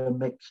longer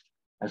mixed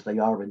as they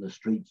are in the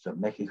streets of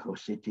Mexico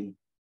City.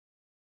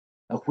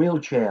 A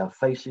wheelchair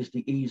faces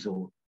the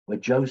easel where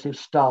Joseph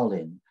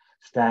Stalin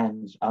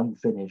stands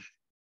unfinished.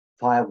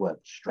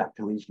 Fireworks strapped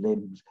to his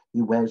limbs.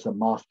 He wears a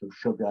mask of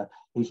sugar.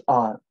 His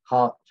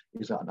heart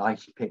is an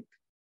ice pick.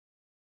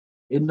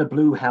 In the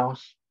Blue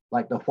House,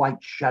 like the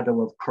white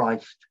shadow of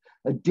Christ,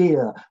 a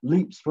deer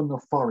leaps from the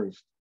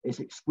forest, its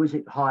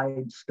exquisite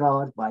hide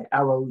scarred by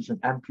arrows and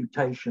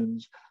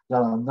amputations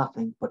that are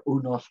nothing but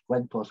unos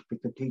cuantos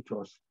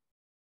picatitos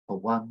for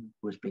one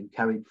who has been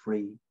carried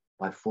free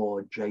by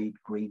 4 jade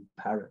green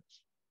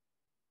parrots.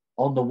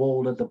 On the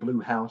wall of the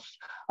Blue House,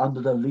 under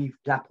the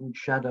leaf-dappled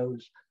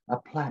shadows, a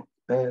plaque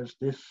bears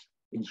this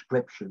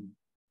inscription: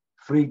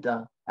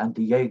 Frida and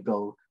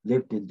Diego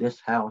lived in this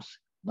house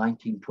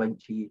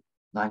 1920,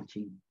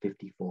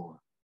 1954.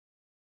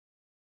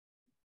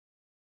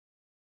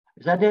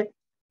 Is that it?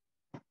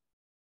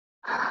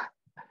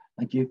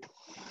 Thank you.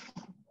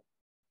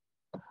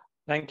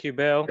 Thank you,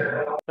 Bill.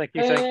 Thank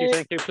you, thank you,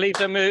 thank you. Please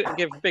don't move and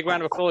give a big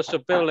round of applause to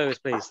Bill Lewis,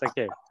 please. Thank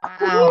you.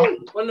 Wow.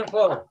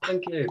 Wonderful.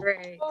 Thank you.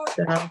 Great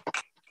stuff.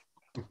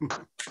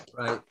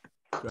 Right.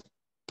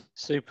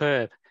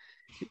 Superb.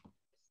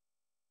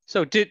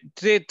 So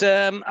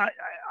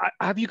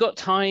have you got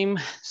time,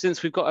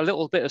 since we've got a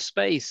little bit of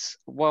space,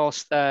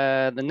 whilst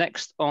the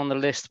next on the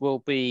list will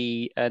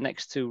be,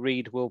 next to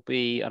read will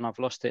be, and I've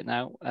lost it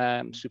now,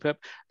 superb.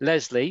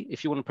 Leslie,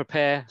 if you want to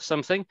prepare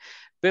something.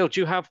 Bill,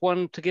 do you have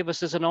one to give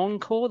us as an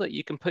encore that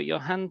you can put your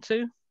hand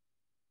to?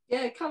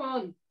 Yeah, come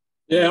on.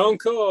 Yeah,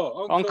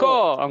 encore.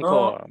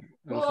 Encore.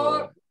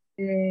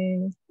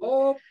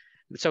 Oh.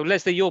 So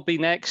Leslie, you'll be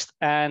next,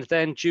 and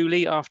then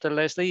Julie after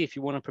Leslie, if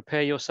you want to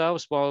prepare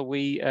yourselves while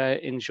we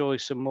enjoy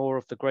some more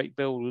of the great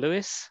Bill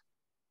Lewis.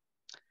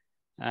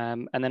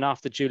 And then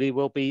after Julie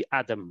will be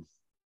Adam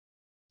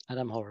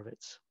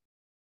Horowitz.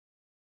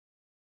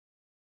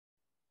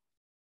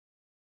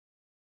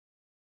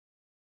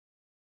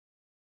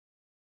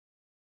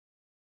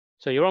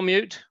 So you're on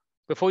mute.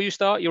 Before you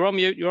start, you're on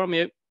mute.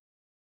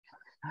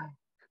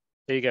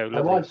 There you go.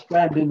 I was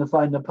scrambling to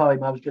find the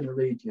poem I was going to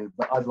read you,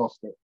 but I've lost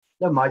it.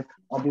 Never mind,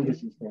 I'll do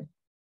this instead.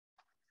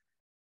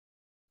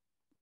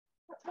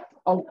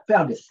 Oh,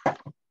 found it.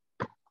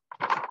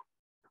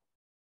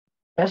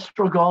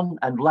 Estragon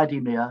and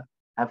Vladimir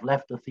have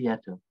left the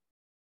theatre.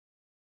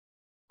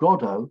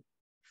 Godot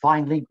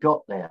finally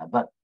got there,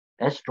 but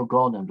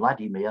Estragon and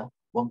Vladimir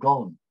were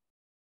gone.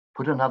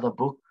 Put another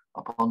book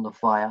upon the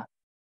fire.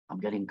 I'm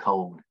getting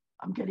cold.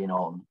 I'm getting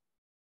on.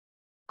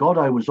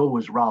 Godot was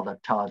always rather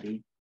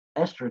tardy.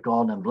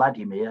 Estragon and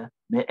Vladimir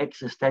mere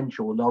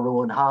existential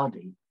Laurel and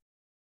Hardy.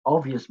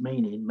 Obvious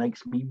meaning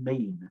makes me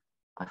mean.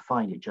 I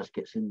find it just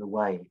gets in the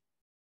way.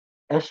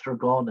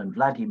 Estragon and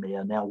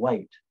Vladimir now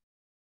wait,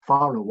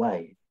 far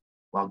away,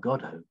 while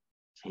Godot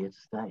is here to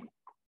stay.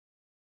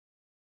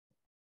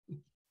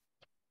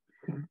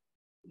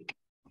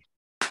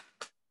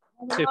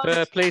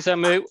 Super. Please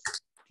unmute.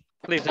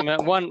 Please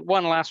unmute.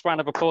 One last round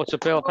of applause to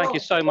Bill. Thank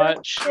you so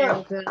much.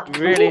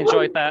 Really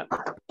enjoyed that.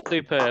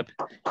 Superb.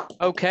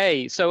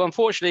 Okay, so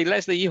unfortunately,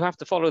 Leslie, you have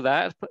to follow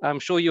that. I'm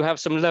sure you have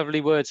some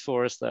lovely words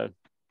for us, though.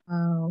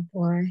 Oh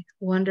boy,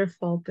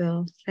 wonderful,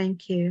 Bill.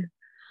 Thank you.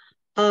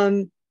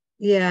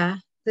 Yeah,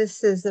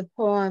 this is a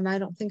poem I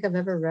don't think I've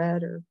ever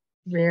read, or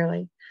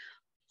rarely.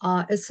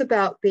 It's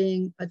about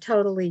being a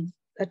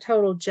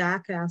total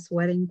jackass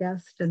wedding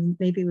guest, and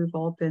maybe we've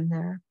all been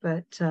there.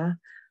 But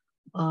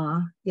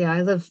yeah,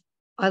 I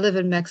live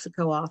in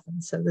Mexico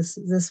often, so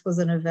this was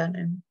an event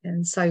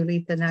in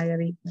Sayulita,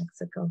 Nayarit,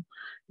 Mexico.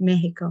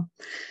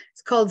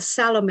 It's called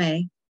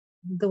Salome,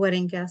 the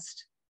wedding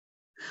guest.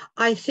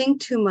 I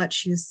think too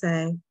much, you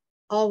say,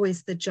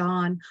 always the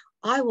John.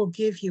 I will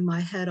give you my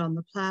head on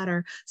the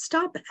platter.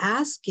 Stop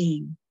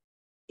asking.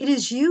 It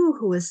is you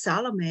who is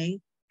Salome,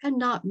 and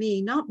not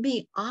me, not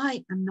me.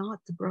 I am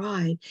not the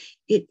bride.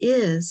 It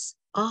is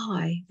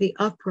I, the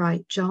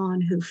upright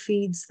John, who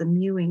feeds the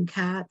mewing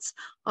cats.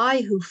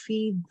 I who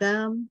feed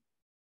them,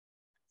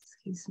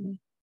 excuse me,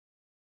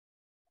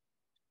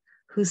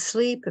 who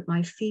sleep at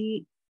my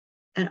feet,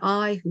 and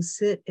I who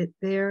sit at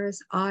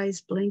theirs,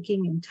 eyes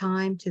blinking in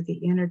time to the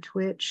inner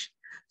twitch,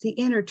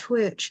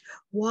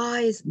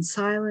 wise and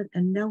silent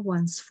and no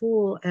one's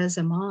fool, as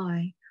am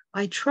I.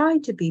 I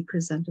tried to be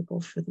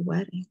presentable for the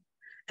wedding,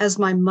 as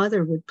my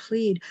mother would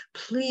plead,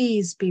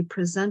 please be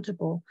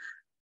presentable,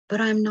 but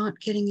I'm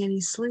not getting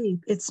any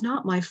sleep. It's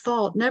not my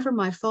fault, never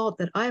my fault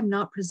that I am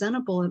not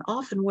presentable and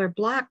often wear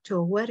black to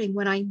a wedding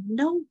when I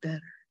know better.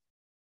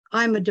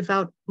 I'm a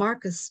devout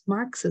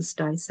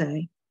Marxist, I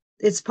say.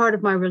 It's part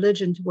of my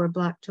religion to wear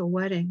black to a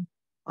wedding.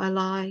 I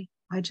lie.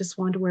 I just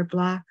want to wear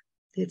black.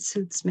 It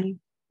suits me.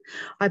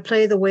 I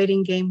play the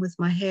waiting game with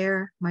my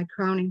hair, my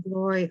crowning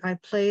glory. I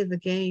play the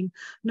game,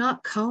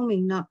 not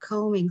combing,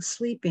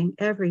 sleeping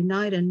every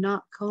night and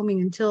not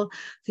combing until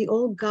the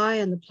old guy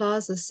in the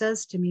plaza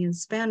says to me in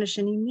Spanish,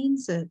 and he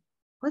means it,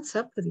 what's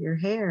up with your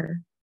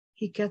hair?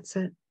 He gets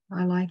it.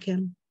 I like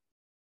him.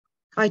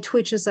 I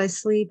twitch as I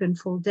sleep in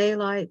full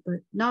daylight, but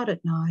not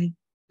at night,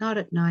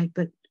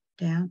 but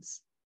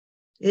dance.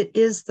 It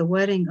is the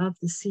wedding of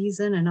the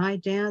season, and I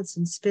dance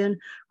and spin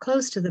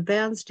close to the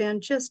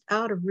bandstand, just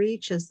out of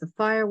reach as the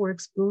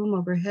fireworks boom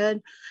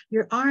overhead.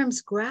 Your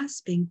arms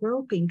grasping,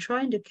 groping,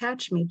 trying to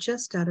catch me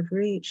just out of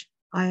reach.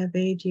 I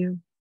evade you.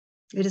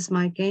 It is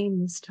my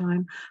game this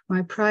time,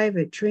 my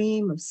private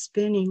dream of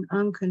spinning,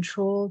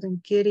 uncontrolled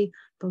and giddy,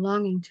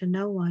 belonging to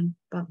no one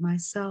but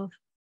myself,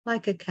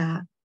 like a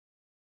cat.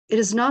 It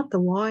is not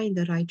the wine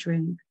that I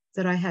drink,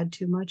 that I had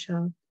too much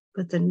of,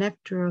 but the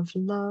nectar of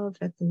love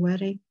at the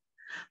wedding.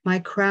 My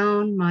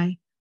crown, my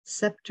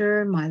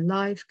scepter, my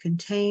life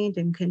contained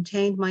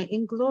my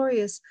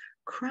inglorious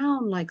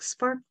crown like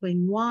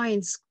sparkling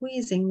wine,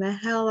 squeezing the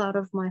hell out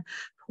of my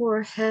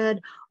poor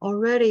head.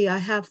 Already I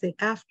have the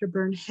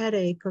afterburn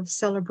headache of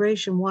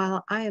celebration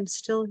while I am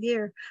still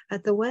here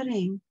at the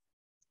wedding.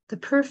 The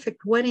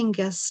perfect wedding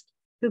guest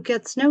who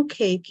gets no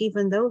cake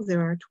even though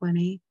there are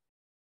 20.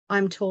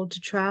 I'm told to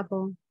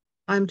travel.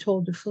 I'm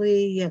told to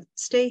flee, yet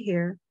stay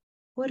here.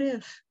 What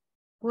if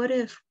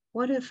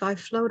I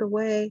float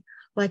away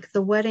like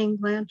the wedding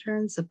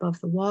lanterns above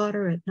the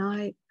water at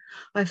night?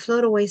 I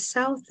float away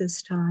south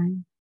this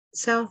time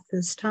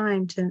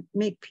to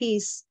make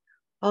peace,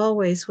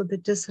 always with the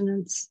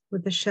dissonance,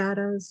 with the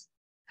shadows,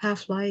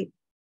 half light,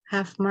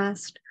 half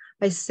mast.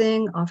 I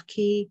sing off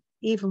key,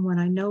 even when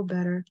I know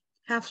better.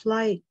 Half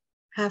light,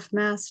 half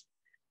mast,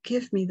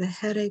 give me the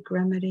headache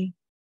remedy.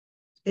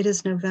 It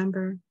is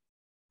November,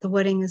 the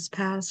wedding is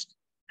past,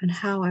 and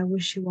how I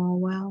wish you all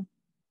well.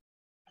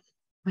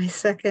 My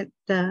second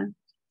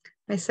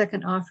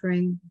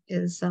offering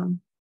is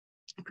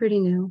pretty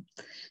new.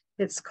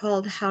 It's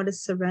called How to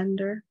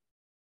Surrender.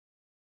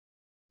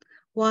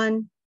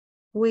 1,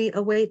 we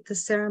await the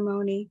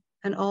ceremony,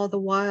 and all the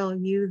while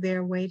you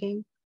there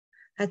waiting.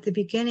 At the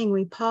beginning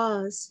we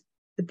pause,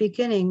 the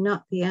beginning,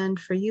 not the end,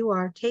 for you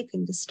are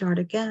taken to start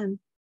again.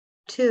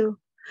 2,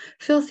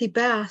 filthy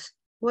bath,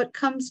 what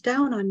comes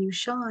down on you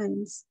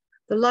shines.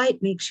 The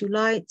light makes you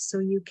light so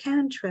you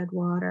can tread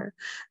water,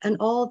 and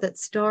all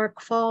that's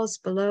dark falls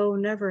below,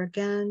 never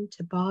again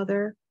to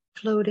bother.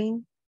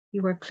 Floating,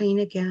 you are clean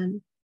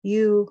again.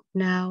 You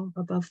now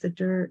above the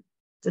dirt,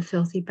 the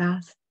filthy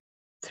bath.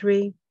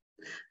 3,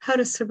 how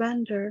to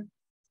surrender.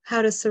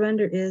 How to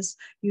surrender is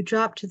you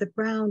drop to the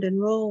ground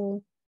and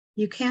roll.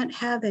 You can't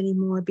have any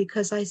more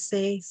because I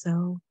say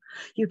so.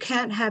 You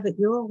can't have it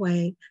your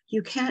way.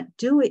 You can't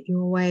do it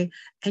your way,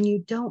 and you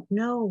don't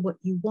know what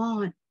you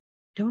want.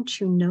 Don't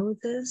you know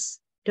this?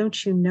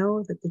 Don't you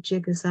know that the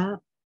jig is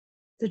up?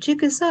 The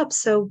jig is up,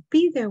 so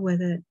be there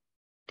with it.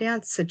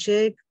 Dance a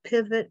jig,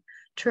 pivot,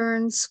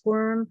 turn,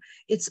 squirm.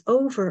 It's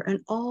over, and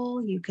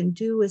all you can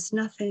do is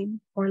nothing,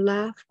 or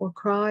laugh, or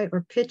cry,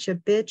 or pitch a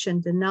bitch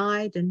and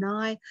deny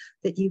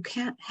that you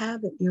can't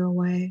have it your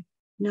way.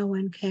 No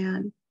one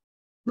can.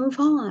 Move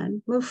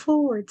on, move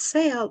forward,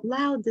 say out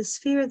loud this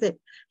fear that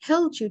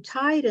held you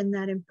tight in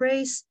that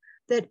embrace,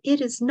 that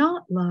it is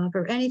not love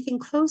or anything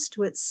close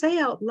to it. Say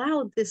out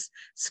loud this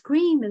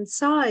scream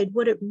inside,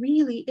 what it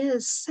really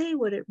is. Say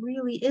what it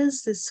really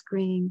is, this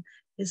scream.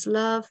 Is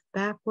love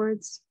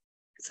backwards,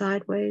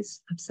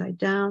 sideways, upside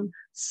down,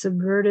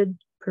 subverted,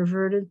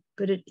 perverted,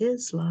 but it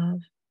is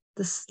love.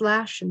 The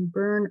slash and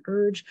burn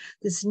urge,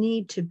 this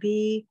need to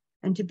be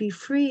and to be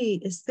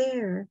free is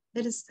there.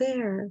 It is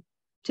there.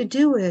 To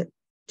do it,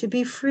 to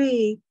be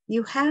free,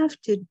 you have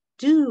to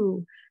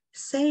do.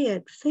 Say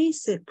it,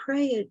 face it,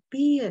 pray it,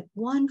 be it,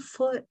 one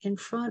foot in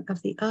front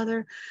of the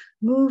other,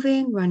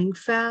 moving, running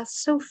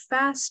fast, so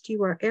fast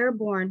you are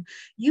airborne.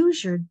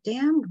 Use your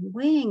damned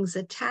wings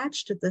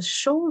attached to the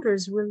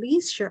shoulders,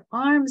 release your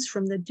arms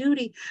from the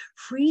duty,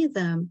 free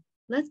them,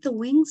 let the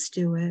wings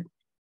do it,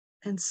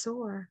 and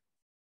soar.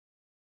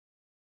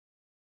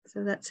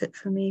 So that's it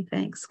for me.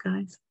 Thanks,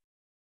 guys.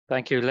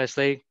 Thank you,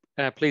 Leslie.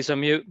 Please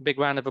unmute. Big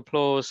round of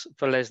applause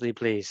for Leslie,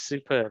 please.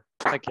 Superb.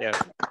 Thank you.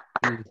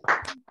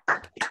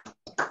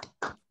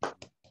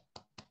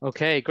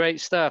 Okay,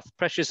 great stuff.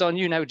 Pressure's on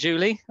you now,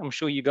 Julie. I'm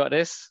sure you got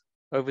this.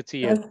 Over to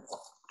you.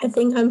 I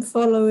think I'm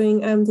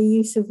following the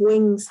use of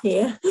wings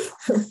here.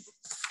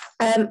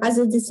 As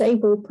a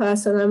disabled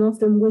person, I'm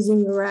often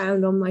whizzing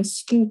around on my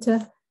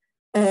scooter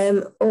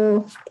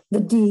or the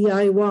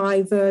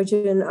DIY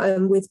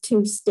version with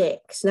 2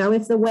 sticks. Now,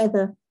 if the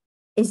weather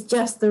is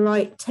just the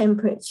right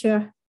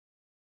temperature,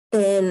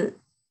 then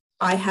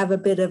I have a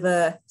bit of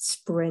a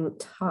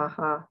sprint,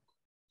 haha.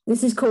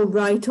 This is called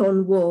Right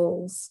on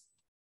Walls.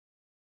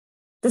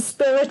 The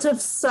spirit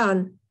of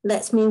sun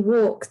lets me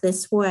walk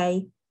this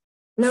way.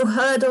 No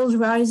hurdles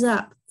rise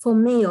up for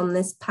me on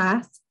this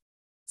path.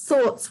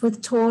 Thoughts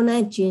with torn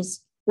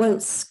edges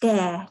won't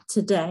scare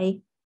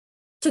today.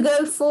 To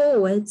go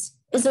forwards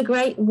is a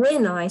great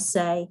win, I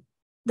say.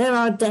 There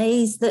are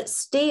days that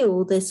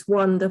steal this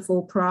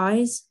wonderful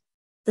prize.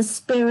 The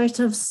spirit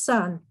of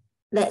sun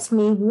lets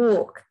me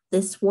walk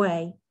this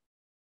way.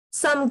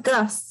 Some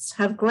gusts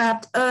have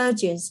grabbed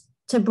urges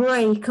to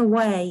break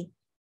away,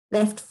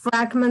 left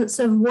fragments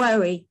of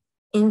worry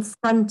in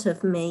front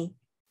of me.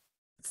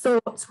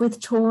 Thoughts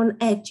with torn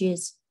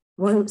edges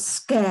won't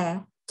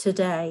scare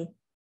today.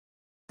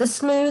 The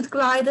smooth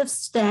glide of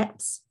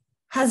steps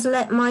has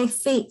let my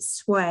feet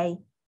sway,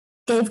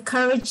 gave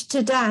courage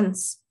to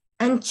dance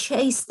and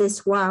chase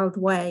this wild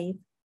wave.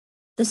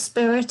 The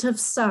spirit of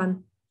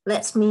sun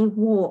lets me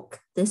walk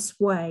this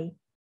way.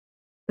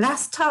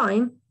 Last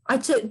time I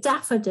took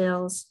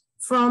daffodils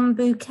from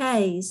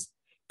bouquets,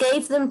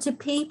 gave them to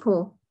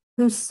people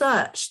who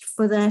searched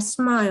for their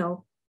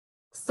smile.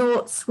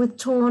 Thoughts with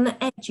torn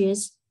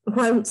edges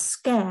won't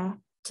scare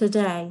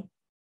today.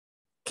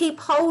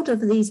 Keep hold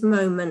of these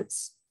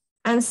moments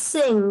and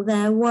sing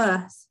their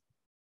worth.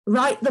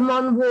 Write them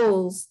on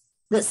walls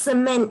that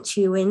cement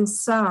you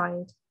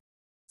inside.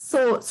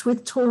 Thoughts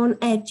with torn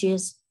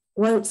edges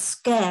won't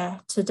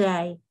scare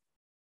today.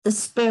 The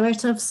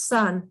spirit of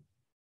sun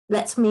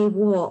let me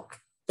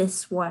walk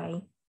this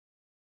way.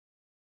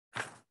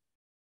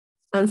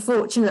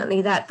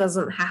 Unfortunately, that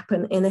doesn't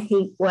happen in a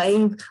heat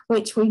wave,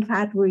 which we've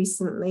had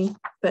recently,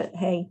 but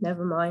hey,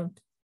 never mind.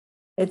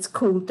 It's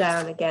cooled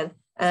down again.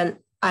 And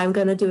I'm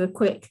going to do a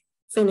quick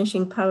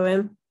finishing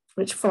poem,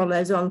 which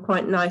follows on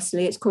quite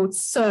nicely. It's called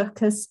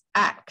Circus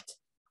Act.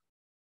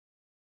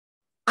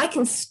 I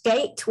can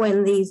skate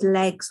when these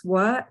legs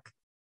work,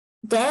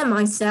 dare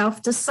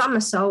myself to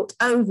somersault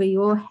over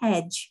your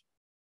hedge,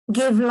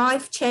 give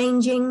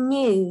life-changing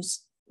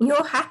news.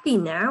 You're happy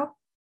now.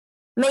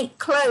 Make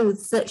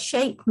clothes that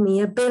shape me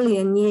 1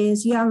 billion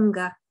years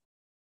younger.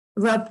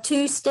 Rub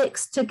 2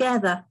 sticks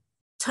together,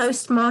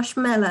 toast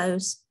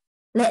marshmallows,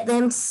 let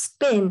them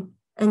spin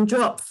and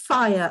drop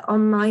fire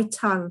on my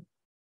tongue.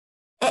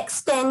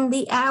 Extend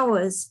the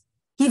hours,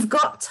 you've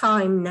got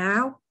time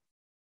now.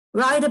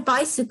 Ride a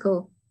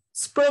bicycle,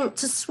 sprint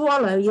to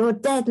swallow your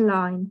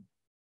deadline.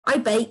 I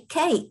bake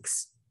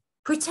cakes,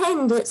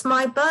 pretend it's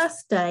my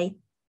birthday.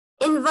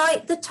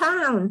 Invite the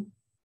town,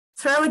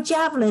 throw a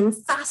javelin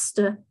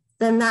faster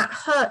than that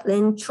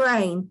hurtling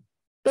train.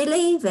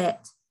 Believe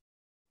it.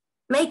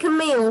 Make a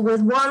meal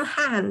with one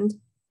hand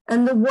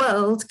and the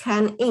world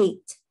can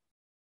eat.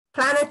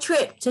 Plan a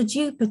trip to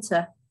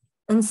Jupiter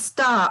and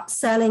start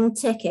selling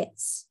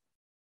tickets.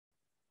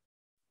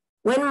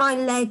 When my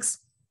legs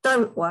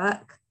don't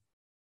work,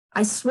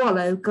 I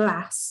swallow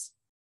glass.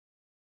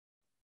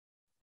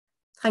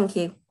 Thank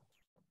you.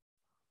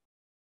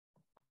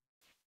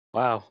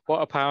 Wow,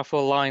 what a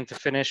powerful line to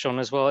finish on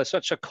as well. It's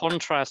such a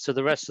contrast to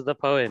the rest of the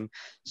poem.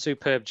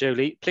 Superb,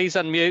 Julie. Please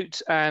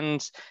unmute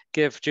and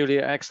give Julie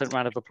an excellent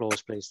round of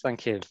applause, please.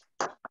 Thank you.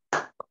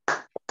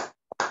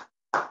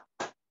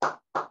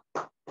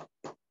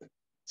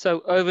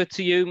 So over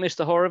to you,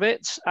 Mr.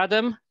 Horowitz.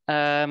 Adam,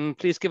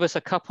 please give us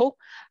a couple,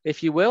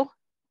 if you will.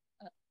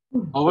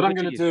 Well, what I'm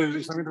going to do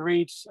is I'm going to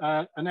read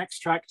an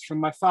extract from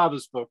my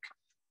father's book,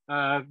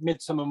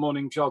 Midsummer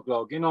Morning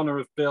Joglog, in honour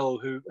of Bill,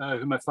 who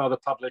my father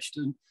published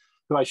and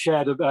who I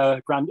shared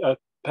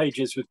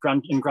pages with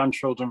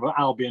grandchildren of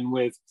Albion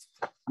with.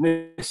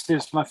 And this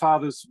is my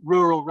father's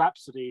rural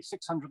rhapsody,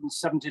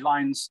 670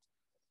 lines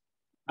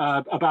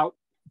about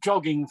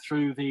jogging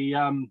through the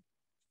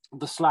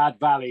Slad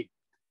Valley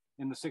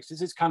in the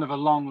 60s. It's kind of a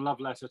long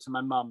love letter to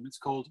my mum. It's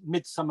called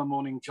Midsummer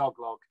Morning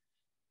Joglog,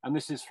 and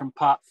this is from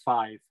part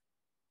 5.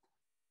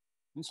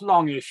 It's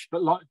longish,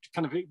 but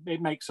kind of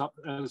it makes up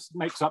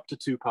to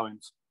 2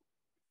 poems.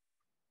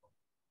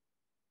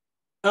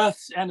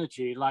 Earth's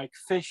energy, like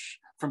fish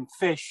from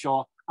fish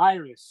or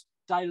iris,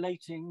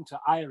 dilating to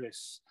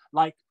iris,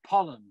 like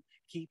pollen,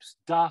 keeps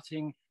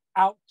darting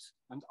out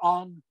and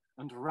on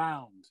and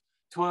round,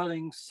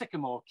 twirling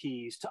sycamore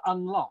keys to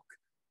unlock,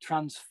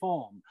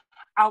 transform,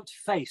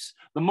 outface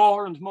the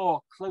more and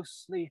more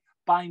closely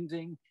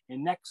binding,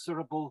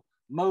 inexorable,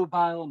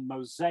 mobile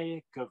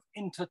mosaic of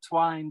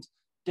intertwined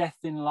death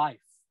in life,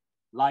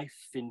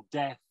 life in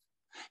death,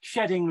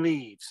 shedding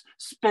leaves,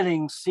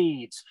 spilling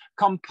seeds,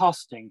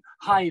 composting,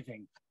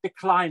 hiving,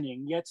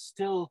 declining, yet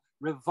still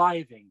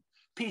reviving,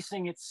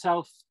 piecing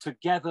itself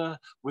together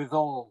with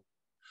all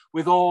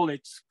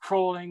its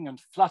crawling and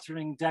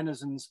fluttering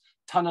denizens,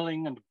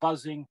 tunneling and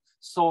buzzing,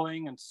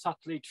 sawing and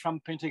subtly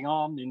trumpeting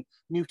on in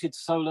muted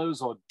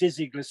solos or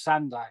dizzy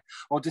glissandi,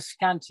 or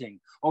descanting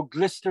or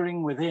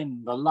glistering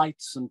within the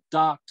lights and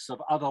darks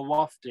of other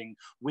wafting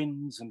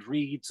winds and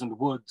reeds and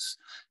woods,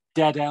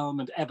 dead elm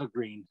and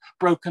evergreen,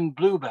 broken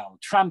bluebell,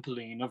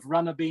 trampoline of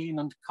runnerbean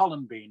and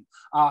columbine,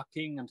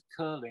 arcing and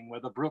curling where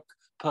the brook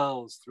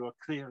purls through a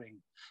clearing,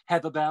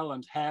 heatherbell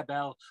and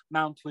harebell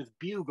mount with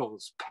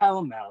bugles,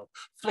 pell-mell,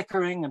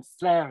 flickering and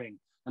flaring,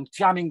 and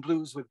jamming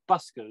blues with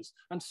buskers,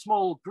 and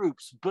small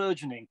groups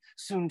burgeoning,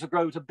 soon to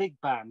grow to big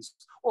bands,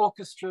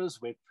 orchestras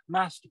with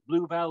massed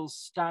bluebells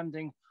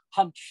standing,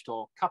 hunched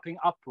or cupping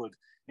upward,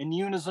 in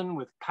unison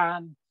with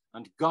Pan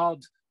and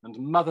God and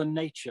Mother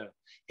Nature,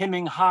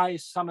 hymning high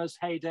summer's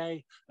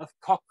heyday of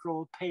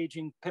cockerel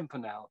paging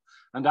pimpernel,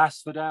 and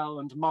asphodel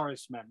and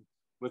morris men,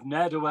 with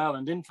ne'er-do-well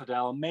and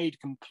infidel made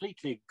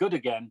completely good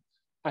again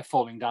by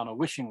falling down a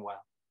wishing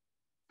well.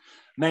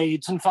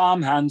 Maids and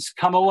farmhands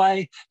come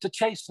away to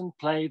chase and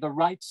play the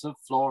rites of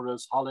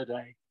Flora's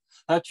holiday.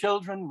 Her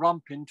children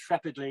romp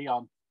intrepidly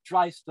on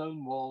dry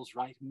stone walls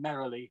right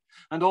merrily,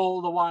 and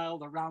all the while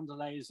the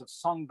roundelays of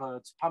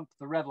songbirds pump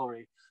the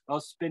revelry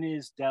of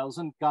spinneys, dells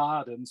and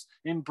gardens,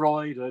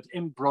 embroidered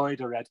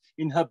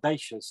in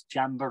herbaceous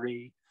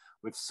jamboree,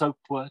 with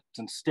soapwort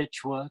and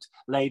stitchwort,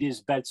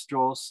 ladies'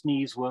 bedstraw,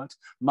 sneezewort,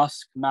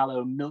 musk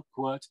mallow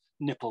milkwort,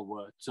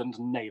 nipplewort and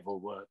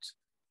navelwort.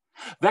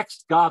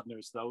 Vexed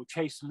gardeners, though,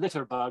 chase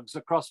litter bugs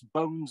across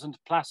bones and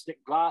plastic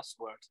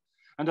glasswort,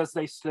 and as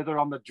they slither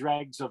on the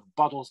dregs of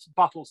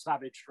bottle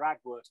savage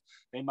ragwort,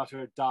 they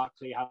mutter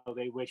darkly how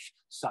they wish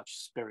such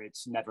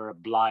spirits never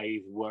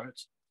blithe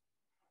wert.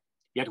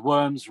 Yet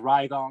worms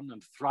writhe on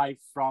and thrive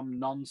from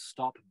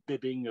non-stop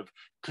bibbing of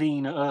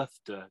clean earth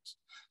dirt,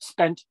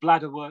 spent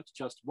bladderwort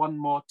just one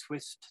more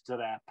twist to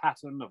their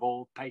pattern of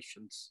all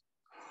patience.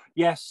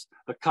 Yes,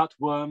 the cut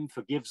worm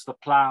forgives the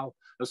plough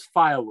as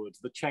firewood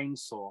the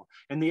chainsaw,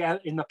 in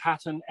the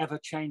pattern ever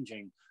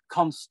changing,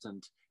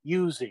 constant,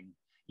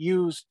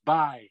 used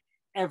by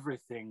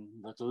everything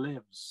that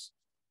lives.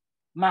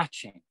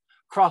 Matching,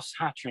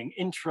 cross-hatching,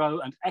 intro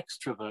and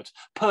extrovert,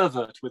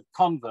 pervert with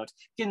convert,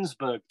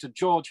 Ginsberg to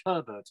George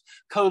Herbert,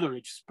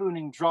 Coleridge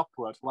spooning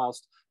dropwort,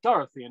 whilst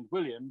Dorothy and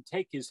William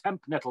take his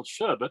hemp nettle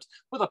sherbet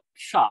with a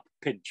sharp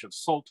pinch of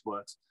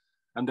saltwort,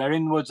 and their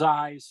inwards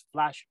eyes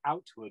flash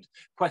outward,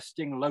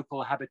 questing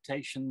local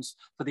habitations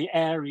for the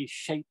airy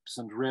shapes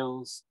and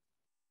rills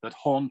that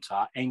haunt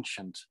our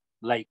ancient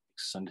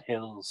lakes and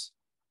hills.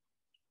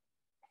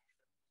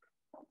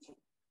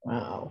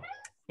 Wow.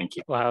 Thank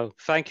you. Wow,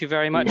 thank you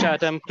very much,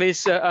 Adam.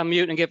 Please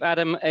unmute and give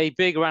Adam a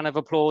big round of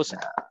applause.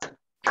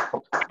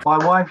 My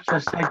wife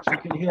just said she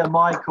could hear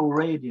Michael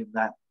reading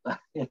that.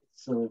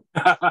 It's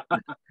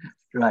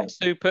great.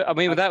 Super. I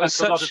mean, that was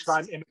a lot of such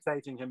time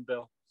imitating him,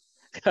 Bill.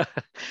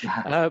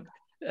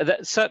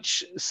 It's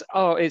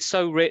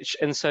so rich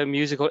and so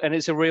musical, and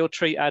it's a real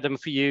treat, Adam,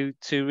 for you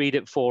to read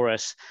it for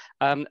us.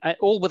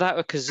 All without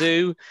a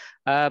kazoo,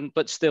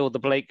 but still the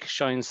Blake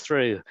shines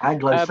through.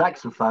 Anglo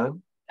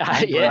saxophone.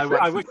 Yeah,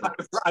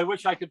 I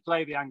wish I could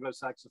play the Anglo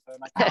saxophone.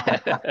 I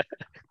can't.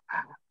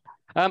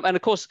 And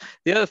of course,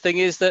 the other thing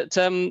is that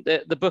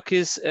the book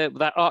is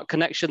that art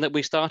connection that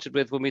we started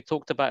with when we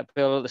talked about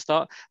Bill at the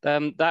start.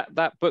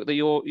 That book that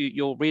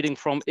you're reading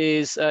from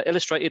is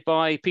illustrated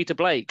by Peter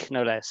Blake,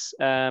 no less.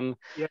 Yeah,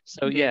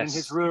 so yes, in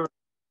his rural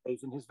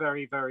days, in his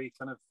very, very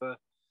kind of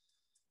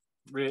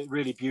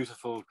really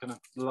beautiful kind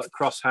of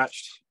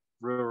cross-hatched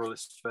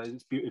ruralist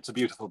phase. It's a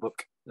beautiful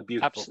book, a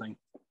beautiful thing.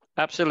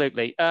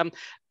 Absolutely.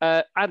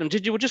 Adam,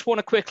 did you just want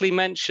to quickly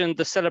mention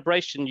the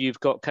celebration you've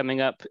got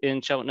coming up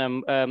in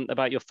Cheltenham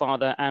about your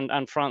father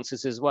and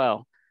Francis as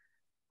well?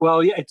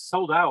 Well, yeah, it's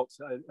sold out.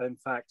 In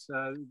fact,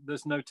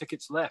 there's no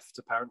tickets left,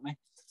 apparently.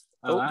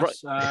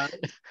 Right.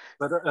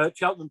 But at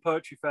Cheltenham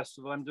Poetry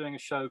Festival, I'm doing a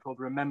show called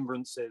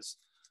Remembrances,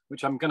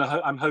 which I'm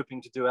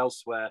hoping to do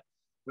elsewhere,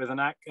 with an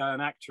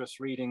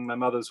actress reading my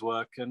mother's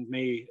work and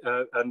me,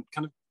 and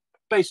kind of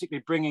basically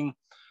bringing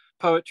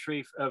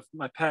poetry of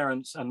my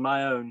parents and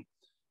my own,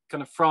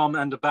 kind of from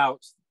and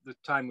about the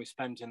time we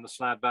spent in the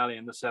Slad Valley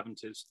in the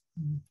 70s.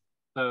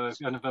 So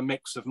kind of a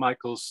mix of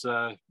Michael's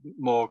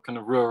more kind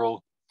of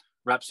rural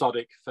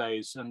rhapsodic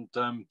phase and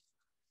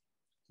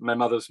my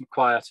mother's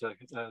quieter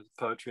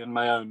poetry and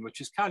my own, which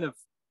is kind of,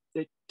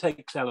 it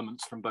takes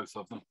elements from both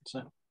of them.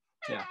 So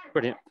yeah.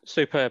 Brilliant,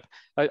 superb.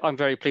 I'm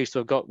very pleased to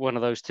have got one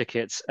of those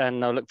tickets,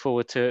 and I look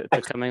forward to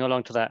coming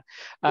along to that.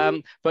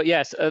 But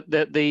yes,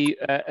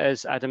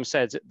 as Adam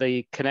said,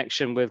 the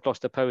connection with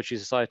Gloucester Poetry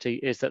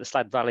Society is that the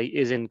Slad Valley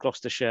is in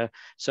Gloucestershire,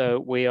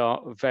 so we are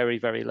very,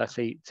 very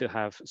lucky to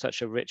have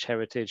such a rich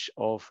heritage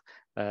of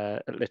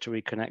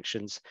literary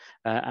connections,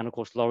 and of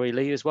course Laurie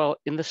Lee as well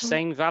in the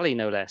same valley,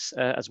 no less,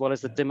 as well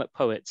as the Dimmock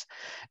poets.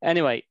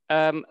 Anyway,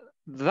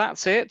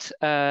 that's it.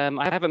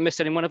 I haven't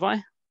missed anyone, have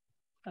I?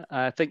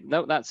 I think,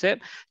 no, that's it.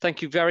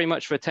 Thank you very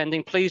much for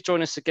attending. Please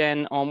join us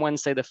again on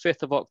Wednesday, the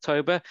 5th of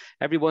October.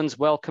 Everyone's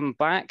welcome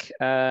back,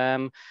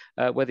 whether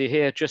you're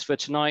here just for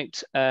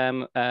tonight.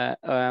 Everyone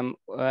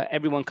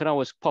can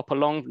always pop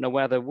along, no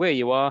matter where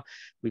you are.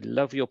 We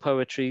love your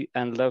poetry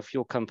and love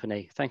your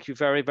company. Thank you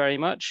very, very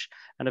much,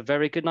 and a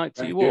very good night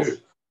to you all.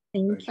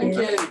 Thank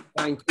you.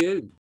 Thank you.